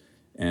areas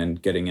and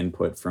getting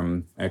input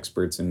from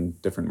experts in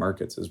different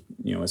markets,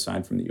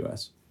 aside from the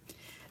US.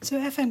 So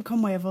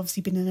FMConway have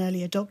obviously been an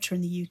early adopter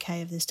in the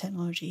UK of this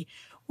technology.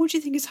 What do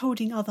you think is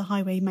holding other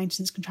highway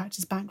maintenance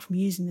contractors back from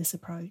using this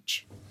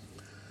approach?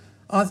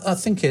 I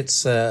think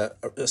it's a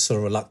sort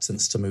of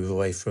reluctance to move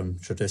away from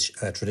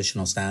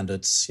traditional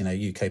standards. UK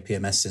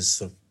PMS has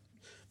sort of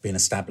been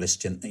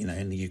established in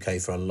the UK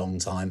for a long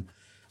time.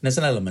 And there's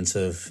an element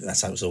of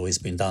that's how it's always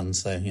been done.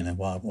 So,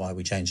 why are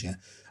we changing it?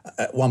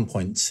 At one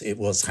point, it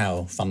was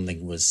how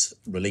funding was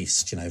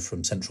released,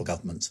 from central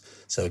government.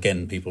 So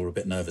again, people were a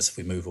bit nervous if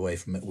we move away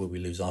from it, will we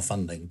lose our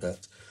funding?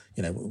 But,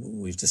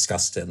 we've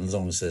discussed it. And as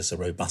long as there's a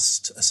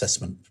robust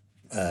assessment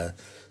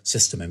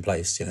system in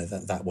place,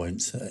 that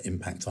won't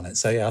impact on it.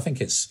 So, yeah, I think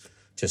it's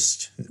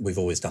just we've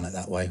always done it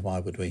that way. Why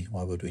would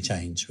we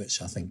change? Which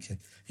I think,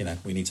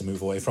 we need to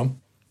move away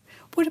from.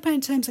 What about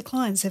in terms of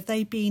clients? Have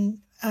they been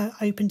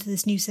open to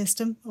this new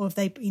system, or have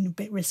they been a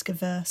bit risk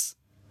averse?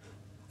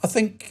 I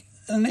think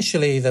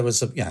initially there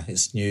was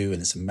it's new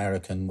and it's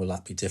American, will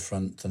that be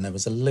different? And there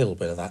was a little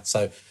bit of that.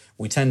 So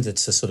we tended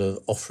to sort of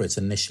offer it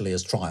initially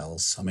as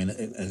trials. I mean,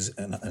 as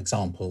an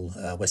example,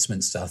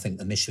 Westminster, I think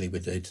initially we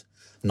did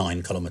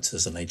 9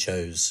 kilometres and they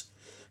chose,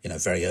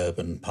 very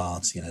urban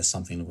parts,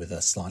 something with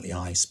a slightly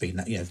high speed,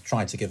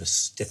 tried to give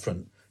us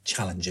different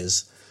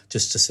challenges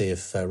just to see if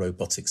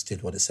RoadBotics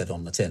did what it said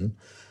on the tin.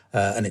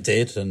 And it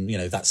did. And,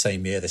 that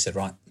same year they said,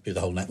 right, do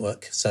the whole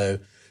network. So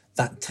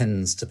that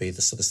tends to be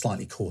the sort of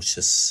slightly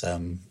cautious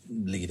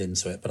lead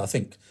into it. But I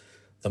think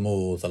the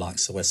more the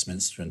likes of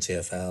Westminster and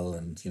TfL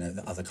and,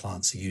 the other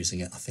clients are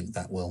using it, I think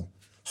that will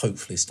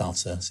hopefully start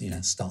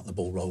the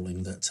ball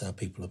rolling, that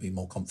people will be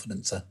more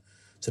confident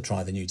to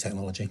try the new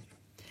technology.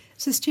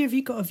 So, Stu, have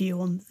you got a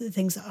view on the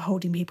things that are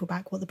holding people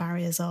back, what the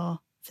barriers are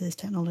for this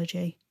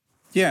technology?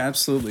 Yeah,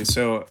 absolutely.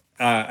 So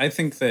I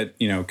think that,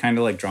 kind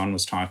of like John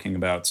was talking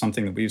about,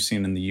 something that we've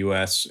seen in the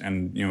US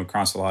and,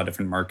 across a lot of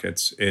different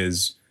markets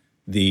is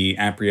the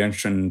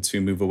apprehension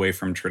to move away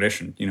from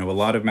tradition. A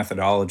lot of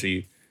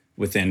methodology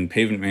within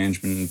pavement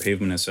management and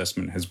pavement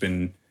assessment has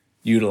been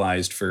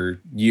utilized for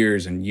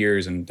years and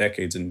years and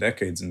decades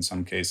in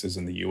some cases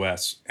in the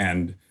US.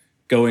 And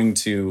going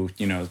to,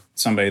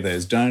 somebody that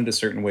has done it a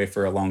certain way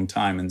for a long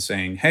time and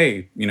saying,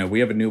 hey, we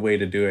have a new way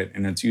to do it,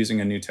 and it's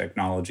using a new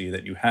technology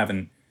that you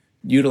haven't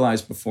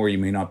utilized before, you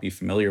may not be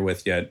familiar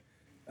with yet,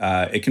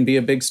 it can be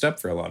a big step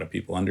for a lot of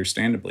people,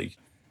 understandably.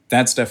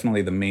 That's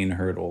definitely the main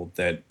hurdle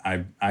that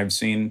I've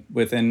seen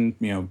within,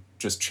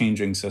 just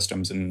changing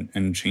systems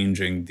and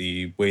changing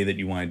the way that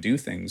you want to do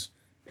things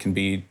can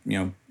be,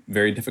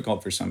 very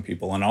difficult for some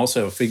people. And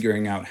also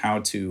figuring out how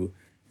to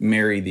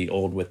marry the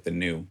old with the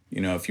new.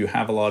 If you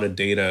have a lot of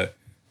data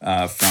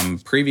from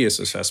previous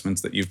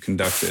assessments that you've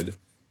conducted,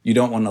 you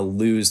don't want to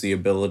lose the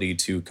ability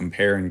to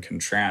compare and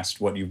contrast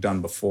what you've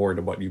done before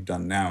to what you've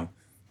done now.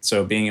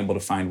 So being able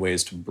to find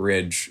ways to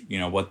bridge,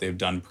 what they've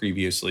done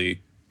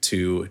previously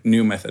to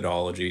new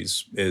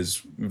methodologies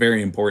is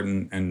very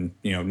important, and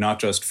not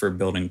just for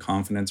building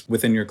confidence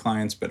within your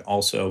clients, but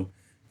also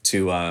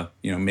to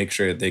make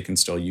sure that they can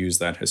still use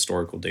that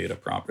historical data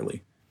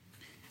properly.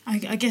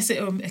 I guess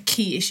a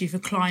key issue for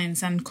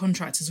clients and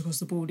contractors across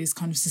the board is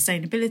kind of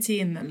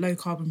sustainability and the low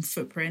carbon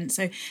footprint.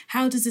 So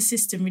how does the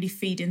system really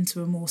feed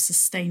into a more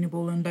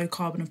sustainable and low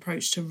carbon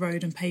approach to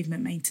road and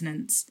pavement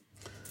maintenance?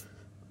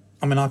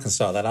 I mean, I can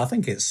start that. I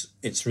think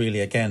it's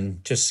really, again,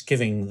 just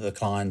giving the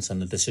clients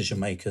and the decision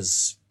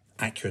makers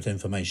accurate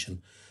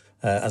information.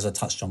 As I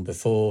touched on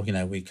before,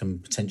 we can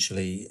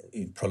potentially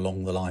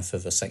prolong the life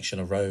of a section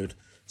of road,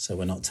 so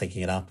we're not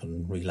taking it up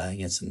and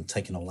relaying it and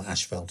taking all the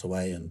asphalt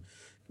away and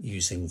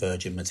using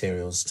virgin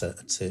materials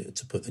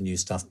to put the new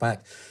stuff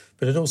back.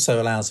 But it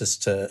also allows us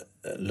to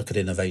look at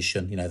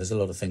innovation. There's a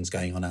lot of things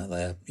going on out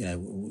there.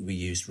 We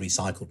use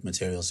recycled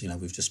materials.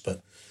 We've just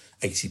put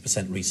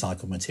 80%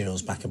 recycled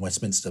materials back in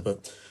Westminster,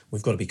 but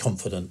we've got to be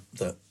confident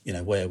that,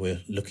 where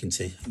we're looking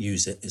to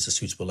use it is a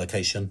suitable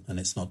location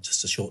and it's not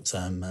just a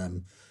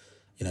short-term,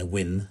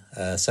 win.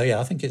 I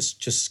think it's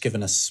just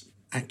given us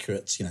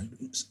accurate,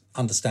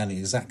 understanding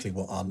exactly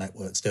what our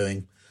network's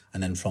doing.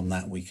 And then from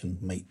that, we can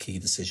make key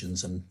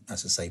decisions and,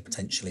 as I say,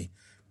 potentially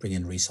bring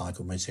in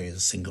recycled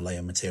materials,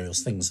 single-layer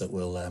materials, things that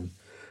will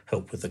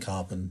help with the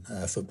carbon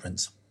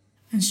footprints.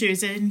 And Stu, is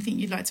there anything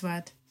you'd like to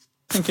add?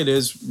 I think it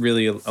is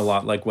really a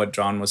lot like what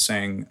John was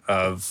saying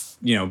of,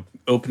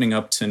 opening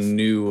up to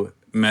new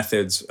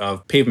methods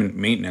of pavement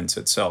maintenance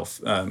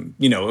itself.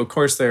 Of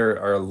course, there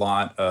are a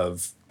lot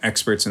of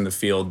experts in the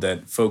field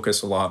that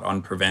focus a lot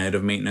on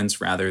preventative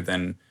maintenance rather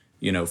than,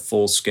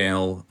 full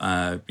scale,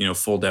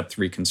 full depth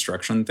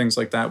reconstruction, things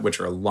like that, which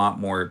are a lot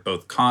more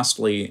both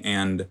costly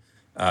and,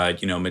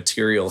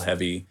 material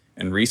heavy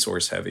and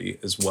resource heavy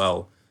as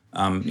well.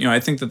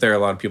 I think that there are a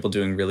lot of people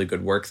doing really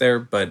good work there,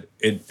 but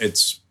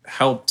it's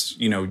helped,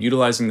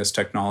 utilizing this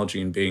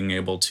technology and being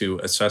able to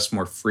assess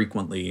more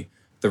frequently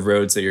the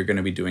roads that you're going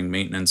to be doing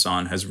maintenance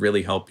on has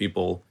really helped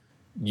people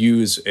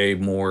use a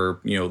more,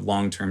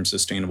 long-term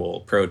sustainable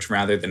approach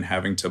rather than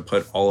having to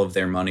put all of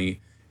their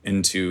money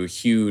into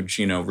huge,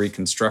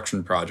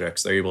 reconstruction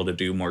projects. They're able to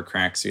do more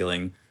crack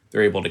sealing.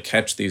 They're able to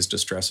catch these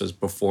distresses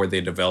before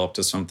they develop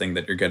to something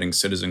that you're getting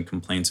citizen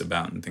complaints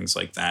about and things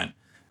like that.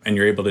 And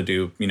you're able to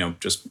do,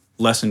 just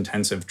less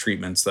intensive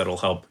treatments that'll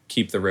help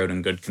keep the road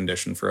in good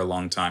condition for a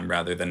long time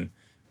rather than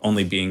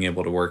only being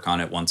able to work on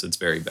it once it's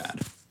very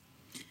bad.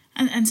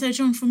 And so,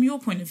 John, from your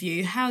point of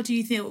view, how do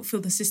you feel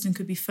the system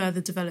could be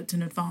further developed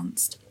and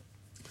advanced?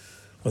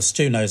 Well,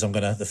 Stu knows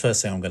the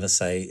first thing I'm going to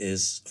say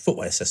is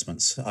footway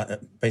assessments. I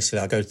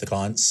go to the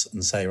clients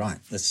and say, right,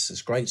 this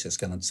is great. It's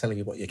going to tell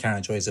you what your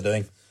carriageways are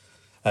doing.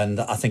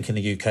 And I think in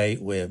the UK,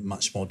 we're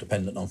much more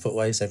dependent on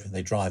footways.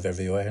 They drive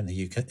everywhere in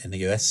the UK. In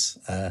the US,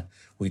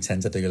 we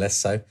tend to do less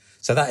so.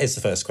 So that is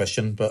the first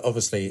question. But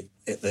obviously,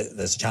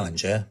 there's a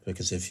challenge here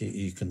because if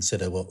you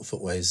consider what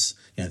footways,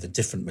 the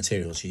different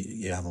materials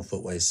you have on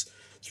footways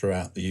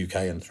throughout the UK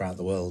and throughout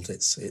the world,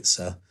 it's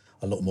a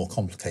lot more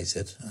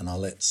complicated. And I'll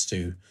let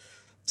Stu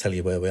tell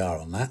you where we are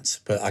on that.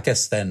 But I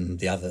guess then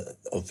the other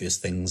obvious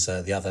things,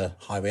 the other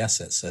highway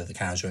assets, the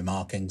carriageway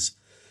markings,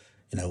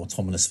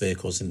 autonomous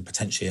vehicles and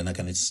potentially are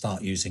going to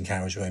start using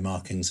carriageway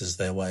markings as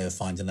their way of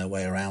finding their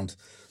way around.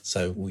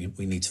 So we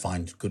need to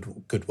find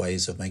good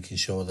ways of making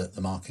sure that the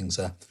markings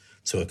are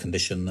to a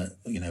condition that,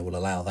 will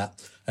allow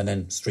that. And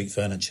then street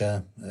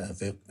furniture,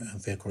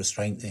 vehicle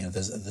restraint,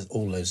 there's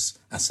all those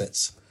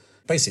assets.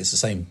 Basically, it's the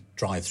same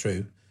drive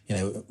through.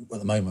 At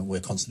the moment, we're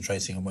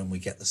concentrating on when we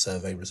get the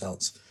survey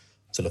results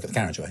to look at the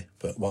carriageway.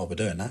 But while we're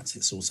doing that,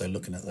 it's also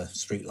looking at the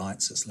street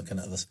lights, it's looking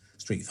at the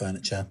street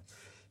furniture.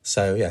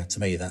 So, to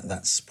me,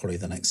 that's probably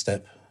the next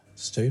step.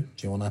 Stu, do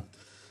you want to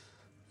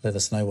let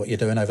us know what you're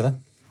doing over there?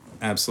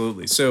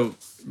 Absolutely. So,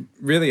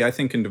 really, I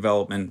think in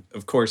development,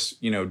 of course,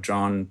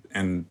 John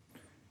and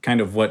kind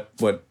of what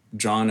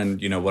John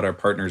and, what our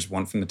partners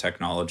want from the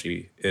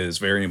technology is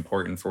very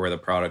important for where the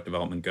product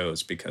development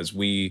goes because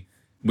we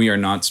are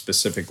not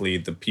specifically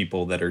the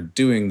people that are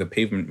doing the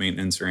pavement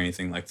maintenance or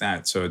anything like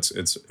that. So,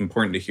 it's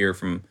important to hear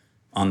from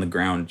on the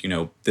ground,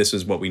 this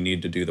is what we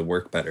need to do the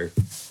work better.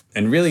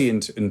 And really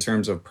in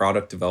terms of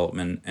product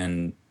development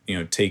and,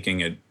 taking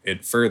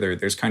it further,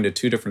 there's kind of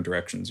two different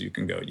directions you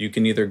can go. You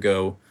can either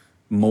go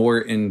more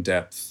in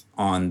depth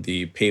on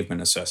the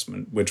pavement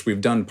assessment, which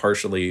we've done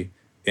partially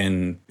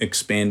in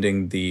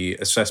expanding the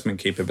assessment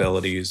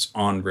capabilities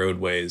on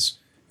roadways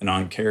and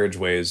on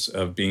carriageways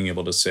of being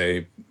able to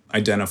say,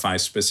 identify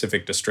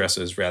specific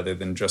distresses rather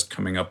than just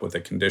coming up with a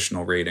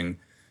conditional rating,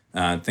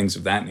 things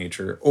of that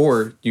nature.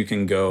 Or you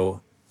can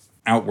go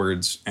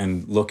outwards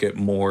and look at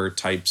more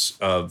types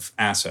of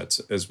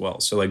assets as well.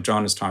 So like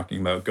John is talking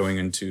about, going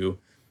into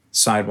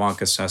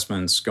sidewalk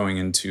assessments, going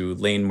into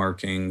lane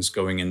markings,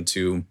 going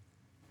into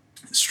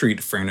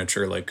street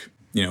furniture like,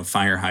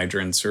 fire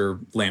hydrants or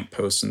lamp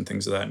posts and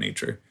things of that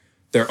nature.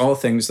 They're all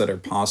things that are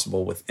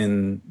possible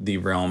within the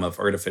realm of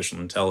artificial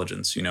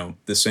intelligence.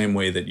 The same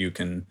way that you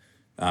can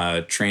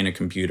train a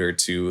computer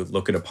to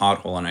look at a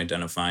pothole and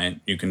identify it,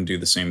 you can do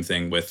the same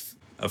thing with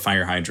a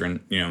fire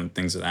hydrant,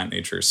 things of that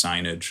nature,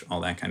 signage,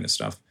 all that kind of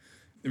stuff.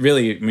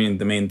 Really,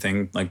 the main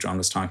thing, like John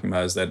was talking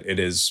about, is that it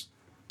is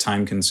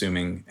time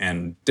consuming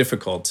and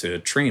difficult to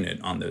train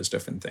it on those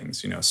different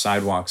things.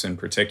 Sidewalks in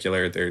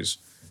particular, there's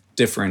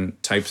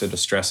different types of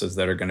distresses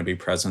that are going to be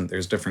present.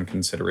 There's different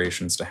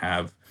considerations to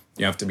have.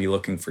 You have to be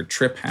looking for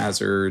trip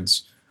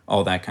hazards,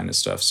 all that kind of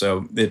stuff.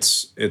 So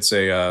it's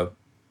a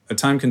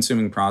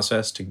time-consuming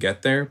process to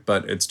get there,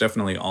 but it's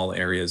definitely all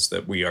areas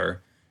that we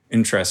are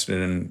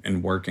interested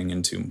in working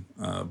into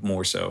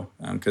more so.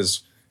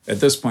 Because at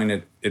this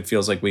point, it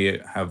feels like we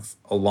have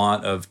a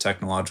lot of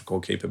technological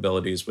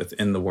capabilities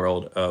within the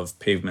world of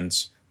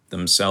pavements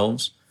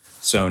themselves.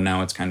 So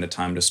now it's kind of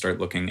time to start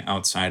looking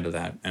outside of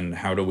that, and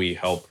how do we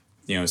help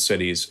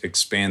cities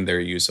expand their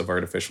use of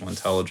artificial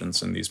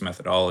intelligence and these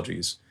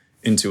methodologies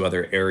into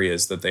other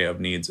areas that they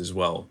have needs as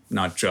well,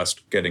 not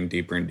just getting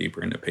deeper and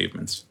deeper into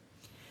pavements.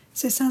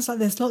 So it sounds like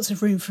there's lots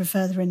of room for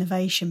further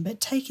innovation,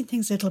 but taking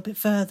things a little bit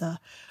further,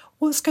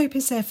 what scope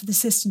is there for the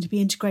system to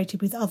be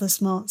integrated with other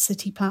smart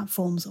city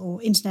platforms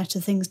or Internet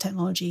of Things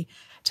technology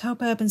to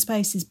help urban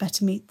spaces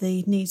better meet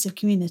the needs of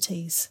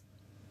communities?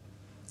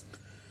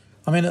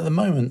 At the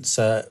moment,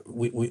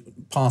 we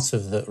part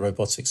of the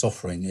robotics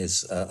offering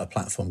is a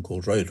platform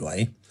called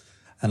Roadway.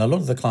 And a lot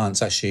of the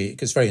clients actually,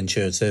 it's very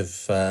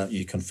intuitive.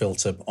 You can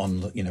filter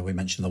on, we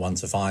mentioned the 1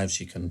 to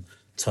 5s. You can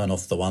turn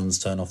off the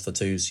 1s, turn off the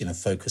 2s,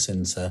 focus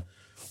into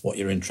what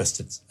you're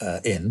interested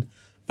in.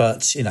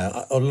 But,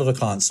 a lot of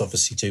clients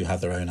obviously do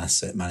have their own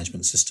asset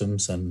management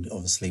systems and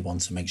obviously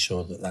want to make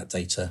sure that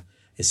data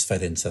is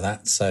fed into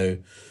that. So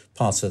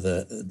part of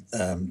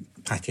the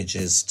package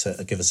is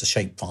to give us a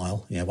shape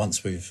file.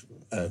 Once we've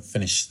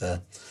finished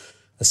the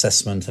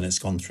assessment and it's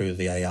gone through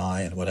the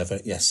AI and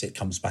whatever, yes, it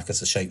comes back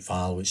as a shape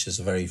file, which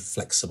is a very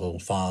flexible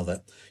file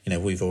that,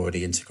 we've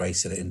already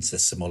integrated it into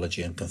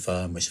Simology and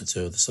Confirm, which are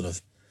two of the sort of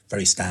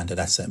very standard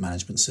asset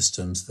management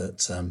systems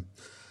that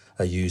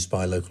are used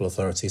by local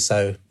authorities.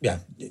 So,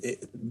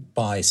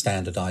 by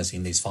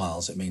standardizing these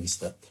files, it means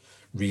that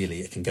really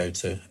it can go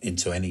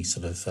into any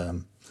sort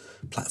of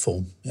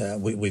platform.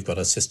 We've got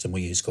a system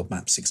we use called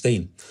Map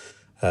 16,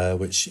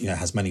 which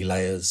has many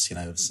layers.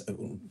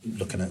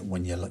 Looking at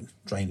when your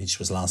drainage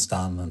was last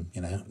done,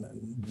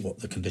 and what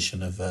the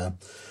condition of the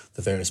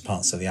various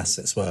parts of the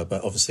assets were.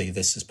 But obviously,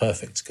 this is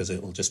perfect because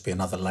it will just be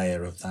another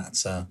layer of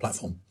that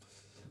platform.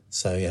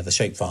 So the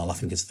shapefile I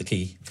think is the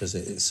key, because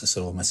it's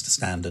sort of almost a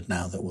standard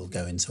now that will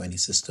go into any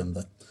system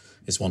that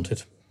is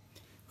wanted.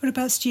 What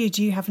about Stu?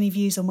 Do you have any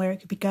views on where it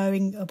could be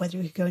going, or whether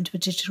it could go into a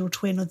digital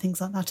twin or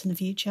things like that in the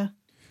future?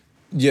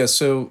 Yeah,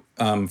 so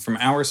from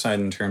our side,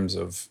 in terms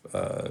of,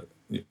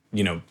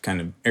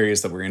 kind of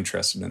areas that we're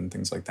interested in,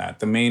 things like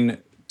that, the main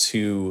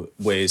two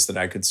ways that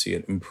I could see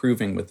it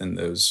improving within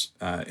those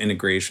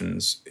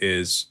integrations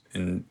is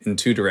in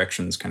two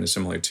directions, kind of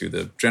similar to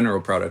the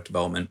general product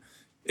development,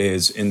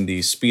 is in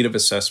the speed of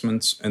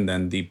assessments and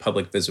then the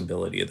public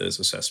visibility of those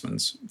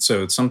assessments.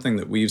 So it's something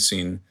that we've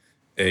seen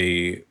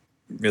a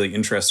really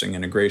interesting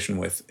integration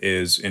with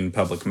is in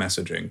public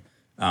messaging.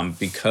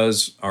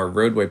 Because our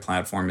roadway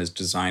platform is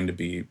designed to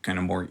be kind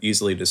of more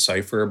easily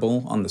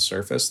decipherable on the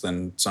surface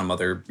than some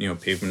other,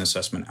 pavement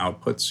assessment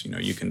outputs.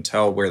 You can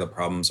tell where the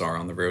problems are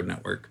on the road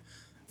network.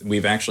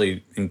 We've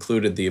actually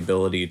included the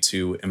ability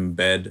to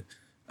embed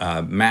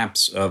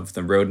maps of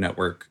the road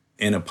network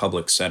in a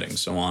public setting.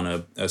 So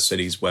on a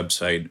city's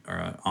website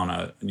or on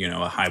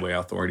a highway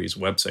authority's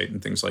website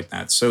and things like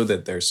that, so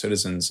that their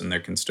citizens and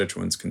their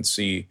constituents can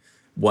see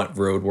what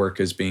road work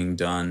is being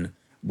done,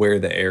 where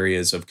the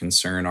areas of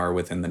concern are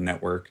within the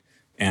network.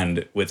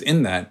 And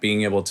within that,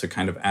 being able to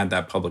kind of add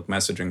that public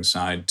messaging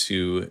side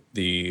to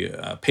the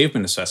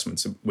pavement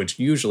assessments, which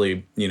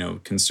usually,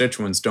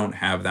 constituents don't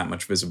have that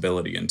much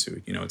visibility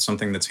into. It's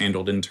something that's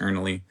handled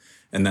internally,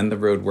 and then the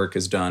road work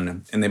is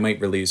done, and they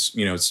might release,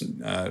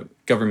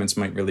 governments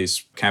might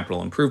release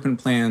capital improvement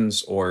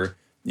plans or,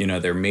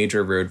 their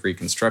major road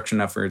reconstruction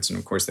efforts. And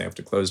of course, they have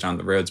to close down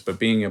the roads, but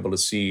being able to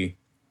see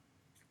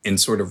in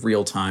sort of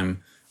real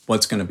time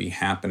what's going to be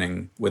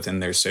happening within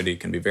their city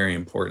can be very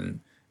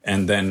important.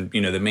 And then,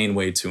 the main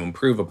way to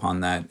improve upon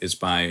that is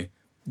by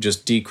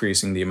just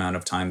decreasing the amount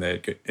of time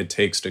that it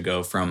takes to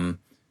go from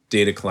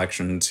data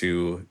collection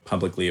to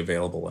publicly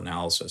available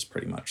analysis,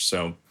 pretty much.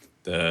 So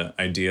the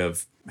idea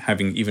of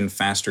having even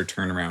faster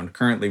turnaround.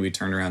 Currently, we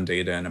turn around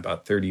data in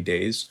about 30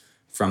 days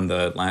from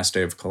the last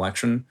day of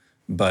collection.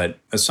 But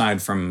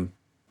aside from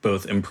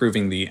both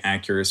improving the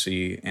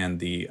accuracy and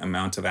the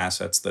amount of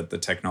assets that the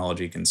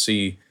technology can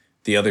see,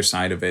 the other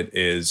side of it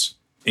is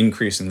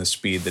increasing the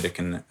speed that it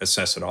can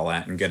assess it all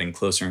at and getting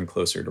closer and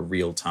closer to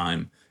real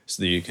time,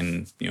 so that you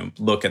can,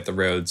 look at the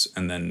roads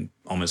and then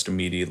almost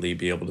immediately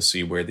be able to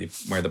see where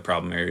the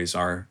problem areas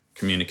are,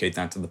 communicate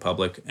that to the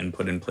public, and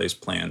put in place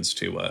plans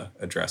to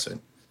address it.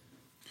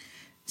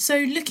 So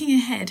looking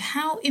ahead,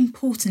 how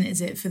important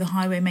is it for the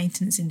highway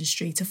maintenance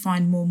industry to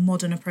find more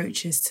modern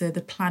approaches to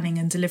the planning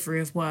and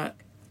delivery of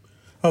work?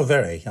 Oh,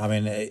 very. I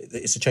mean,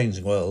 it's a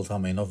changing world. I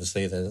mean,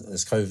 obviously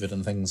there's COVID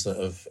and things that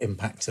have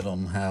impacted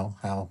on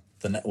how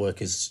the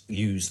network is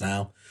used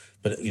now.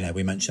 But,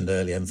 we mentioned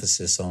earlier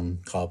emphasis on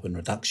carbon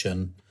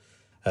reduction,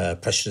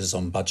 pressures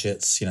on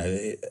budgets,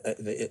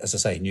 as I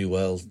say, new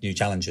world, new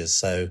challenges.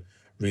 So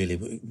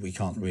really, we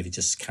can't really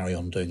just carry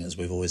on doing it as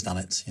we've always done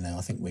it.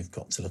 I think we've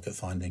got to look at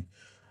finding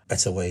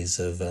better ways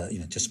of,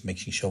 just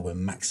making sure we're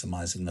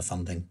maximising the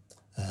funding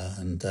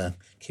and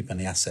keeping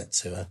the asset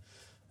to a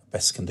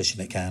best condition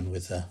it can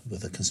with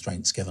the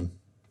constraints given.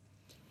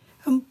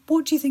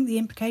 What do you think the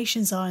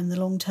implications are in the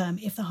long term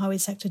if the highway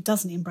sector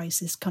doesn't embrace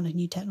this kind of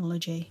new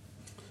technology?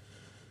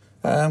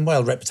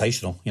 Well,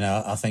 reputational.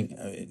 I think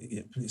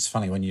it's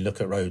funny when you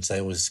look at roads, they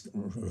always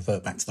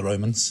revert back to the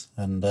Romans,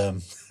 and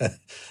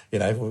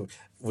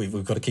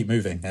we've got to keep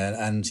moving.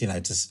 And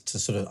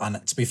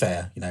to be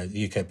fair,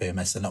 the UK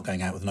BMS, they're not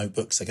going out with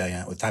notebooks, they're going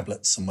out with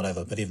tablets and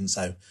whatever. But even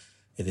so,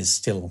 it is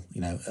still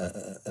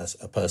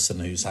a person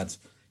who's had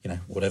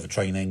whatever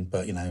training,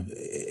 but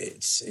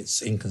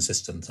it's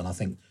inconsistent. And I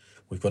think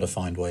we've got to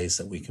find ways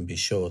that we can be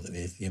sure that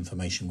the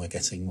information we're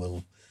getting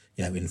will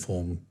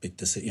inform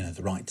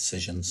the right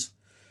decisions.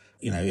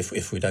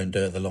 If we don't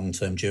do it, the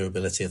long-term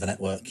durability of the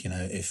network,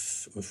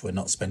 if we're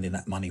not spending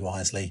that money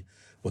wisely,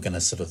 we're going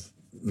to sort of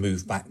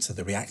move back to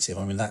the reactive.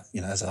 I mean, that,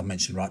 as I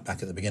mentioned right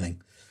back at the beginning,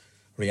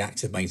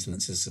 reactive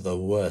maintenance is the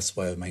worst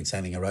way of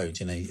maintaining a road.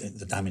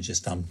 The damage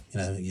is done,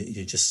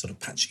 you're just sort of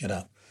patching it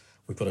up.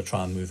 We've got to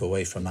try and move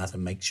away from that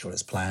and make sure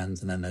it's planned,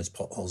 and then those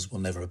potholes will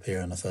never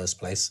appear in the first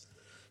place.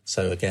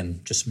 So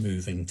again, just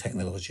moving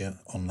technology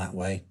on that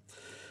way.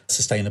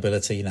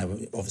 Sustainability,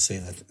 obviously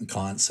the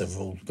clients have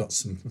all got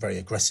some very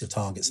aggressive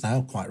targets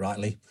now, quite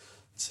rightly,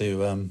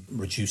 to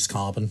reduce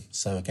carbon.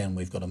 So again,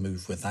 we've got to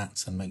move with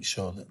that and make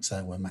sure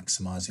that we're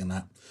maximising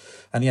that.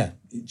 And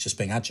just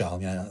being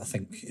agile. I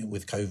think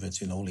with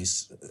COVID, all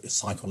these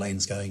cycle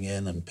lanes going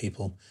in and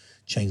people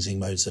changing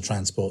modes of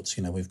transport,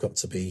 we've got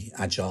to be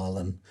agile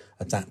and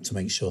adapt to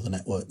make sure the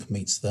network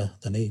meets the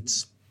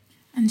needs.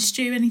 And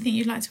Stu, anything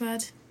you'd like to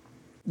add?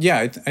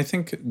 Yeah, I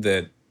think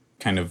that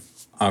kind of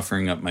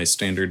offering up my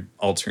standard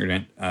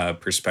alternate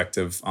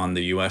perspective on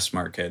the US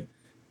market,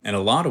 in a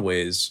lot of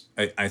ways,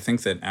 I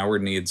think that our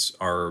needs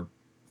are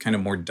kind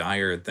of more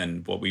dire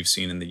than what we've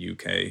seen in the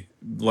UK,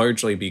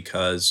 largely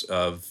because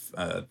of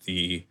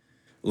the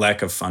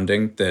lack of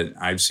funding that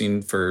I've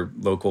seen for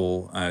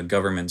local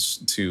governments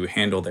to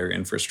handle their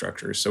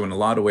infrastructure. So in a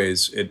lot of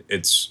ways,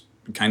 it's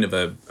kind of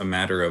a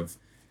matter of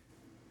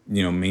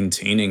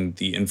maintaining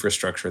the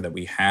infrastructure that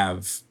we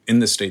have in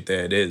the state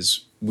that it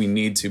is. We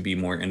need to be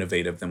more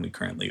innovative than we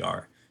currently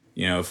are.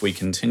 If we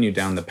continue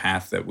down the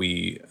path that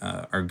we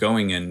are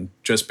going in,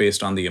 just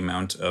based on the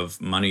amount of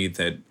money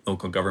that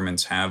local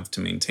governments have to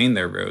maintain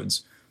their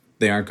roads,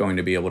 they aren't going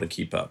to be able to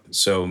keep up.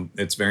 So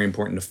it's very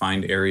important to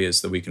find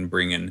areas that we can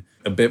bring in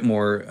a bit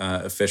more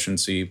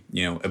efficiency,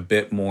 a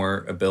bit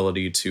more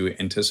ability to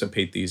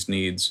anticipate these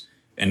needs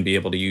and be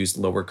able to use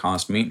lower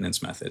cost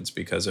maintenance methods.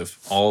 Because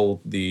if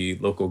all the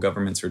local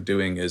governments are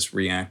doing is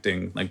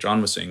reacting, like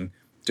John was saying,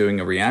 doing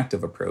a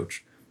reactive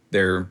approach,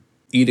 they're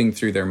eating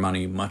through their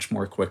money much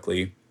more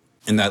quickly,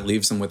 and that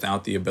leaves them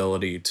without the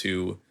ability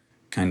to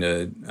kind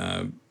of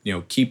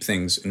keep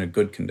things in a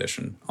good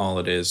condition. All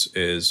it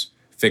is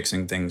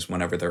fixing things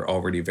whenever they're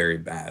already very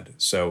bad.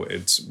 So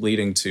it's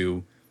leading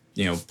to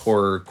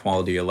poorer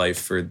quality of life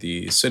for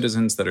the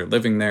citizens that are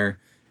living there,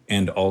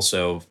 and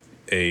also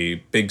a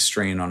big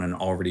strain on an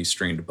already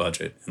strained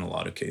budget in a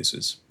lot of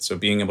cases. So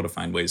being able to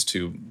find ways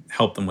to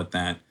help them with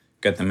that,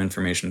 get them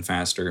information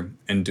faster,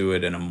 and do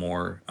it in a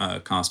more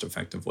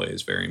cost-effective way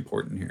is very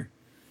important here.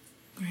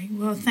 Great.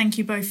 Well, thank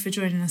you both for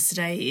joining us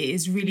today. It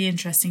is really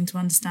interesting to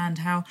understand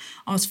how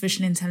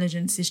artificial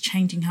intelligence is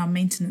changing how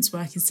maintenance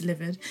work is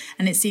delivered,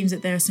 and it seems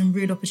that there are some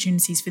real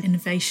opportunities for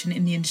innovation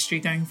in the industry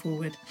going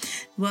forward.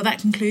 Well, that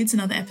concludes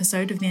another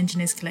episode of the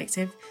Engineers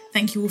Collective.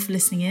 Thank you all for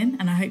listening in,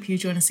 and I hope you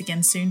join us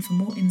again soon for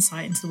more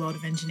insight into the world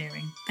of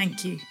engineering.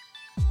 Thank you.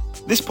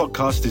 This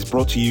podcast is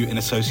brought to you in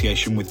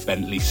association with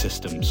Bentley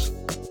Systems.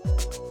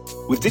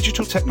 With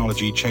digital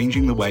technology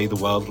changing the way the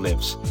world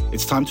lives,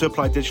 it's time to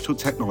apply digital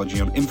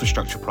technology on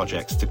infrastructure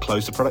projects to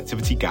close the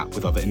productivity gap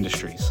with other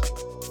industries.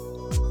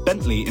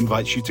 Bentley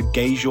invites you to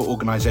gauge your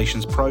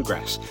organization's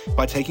progress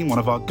by taking one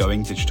of our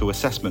Going Digital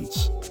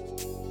assessments.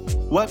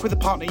 Work with a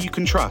partner you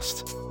can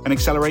trust and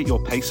accelerate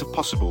your pace of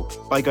possible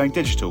by going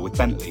digital with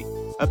Bentley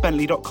at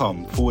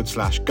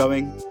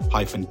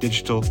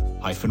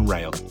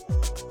bentley.com/going-digital-rail.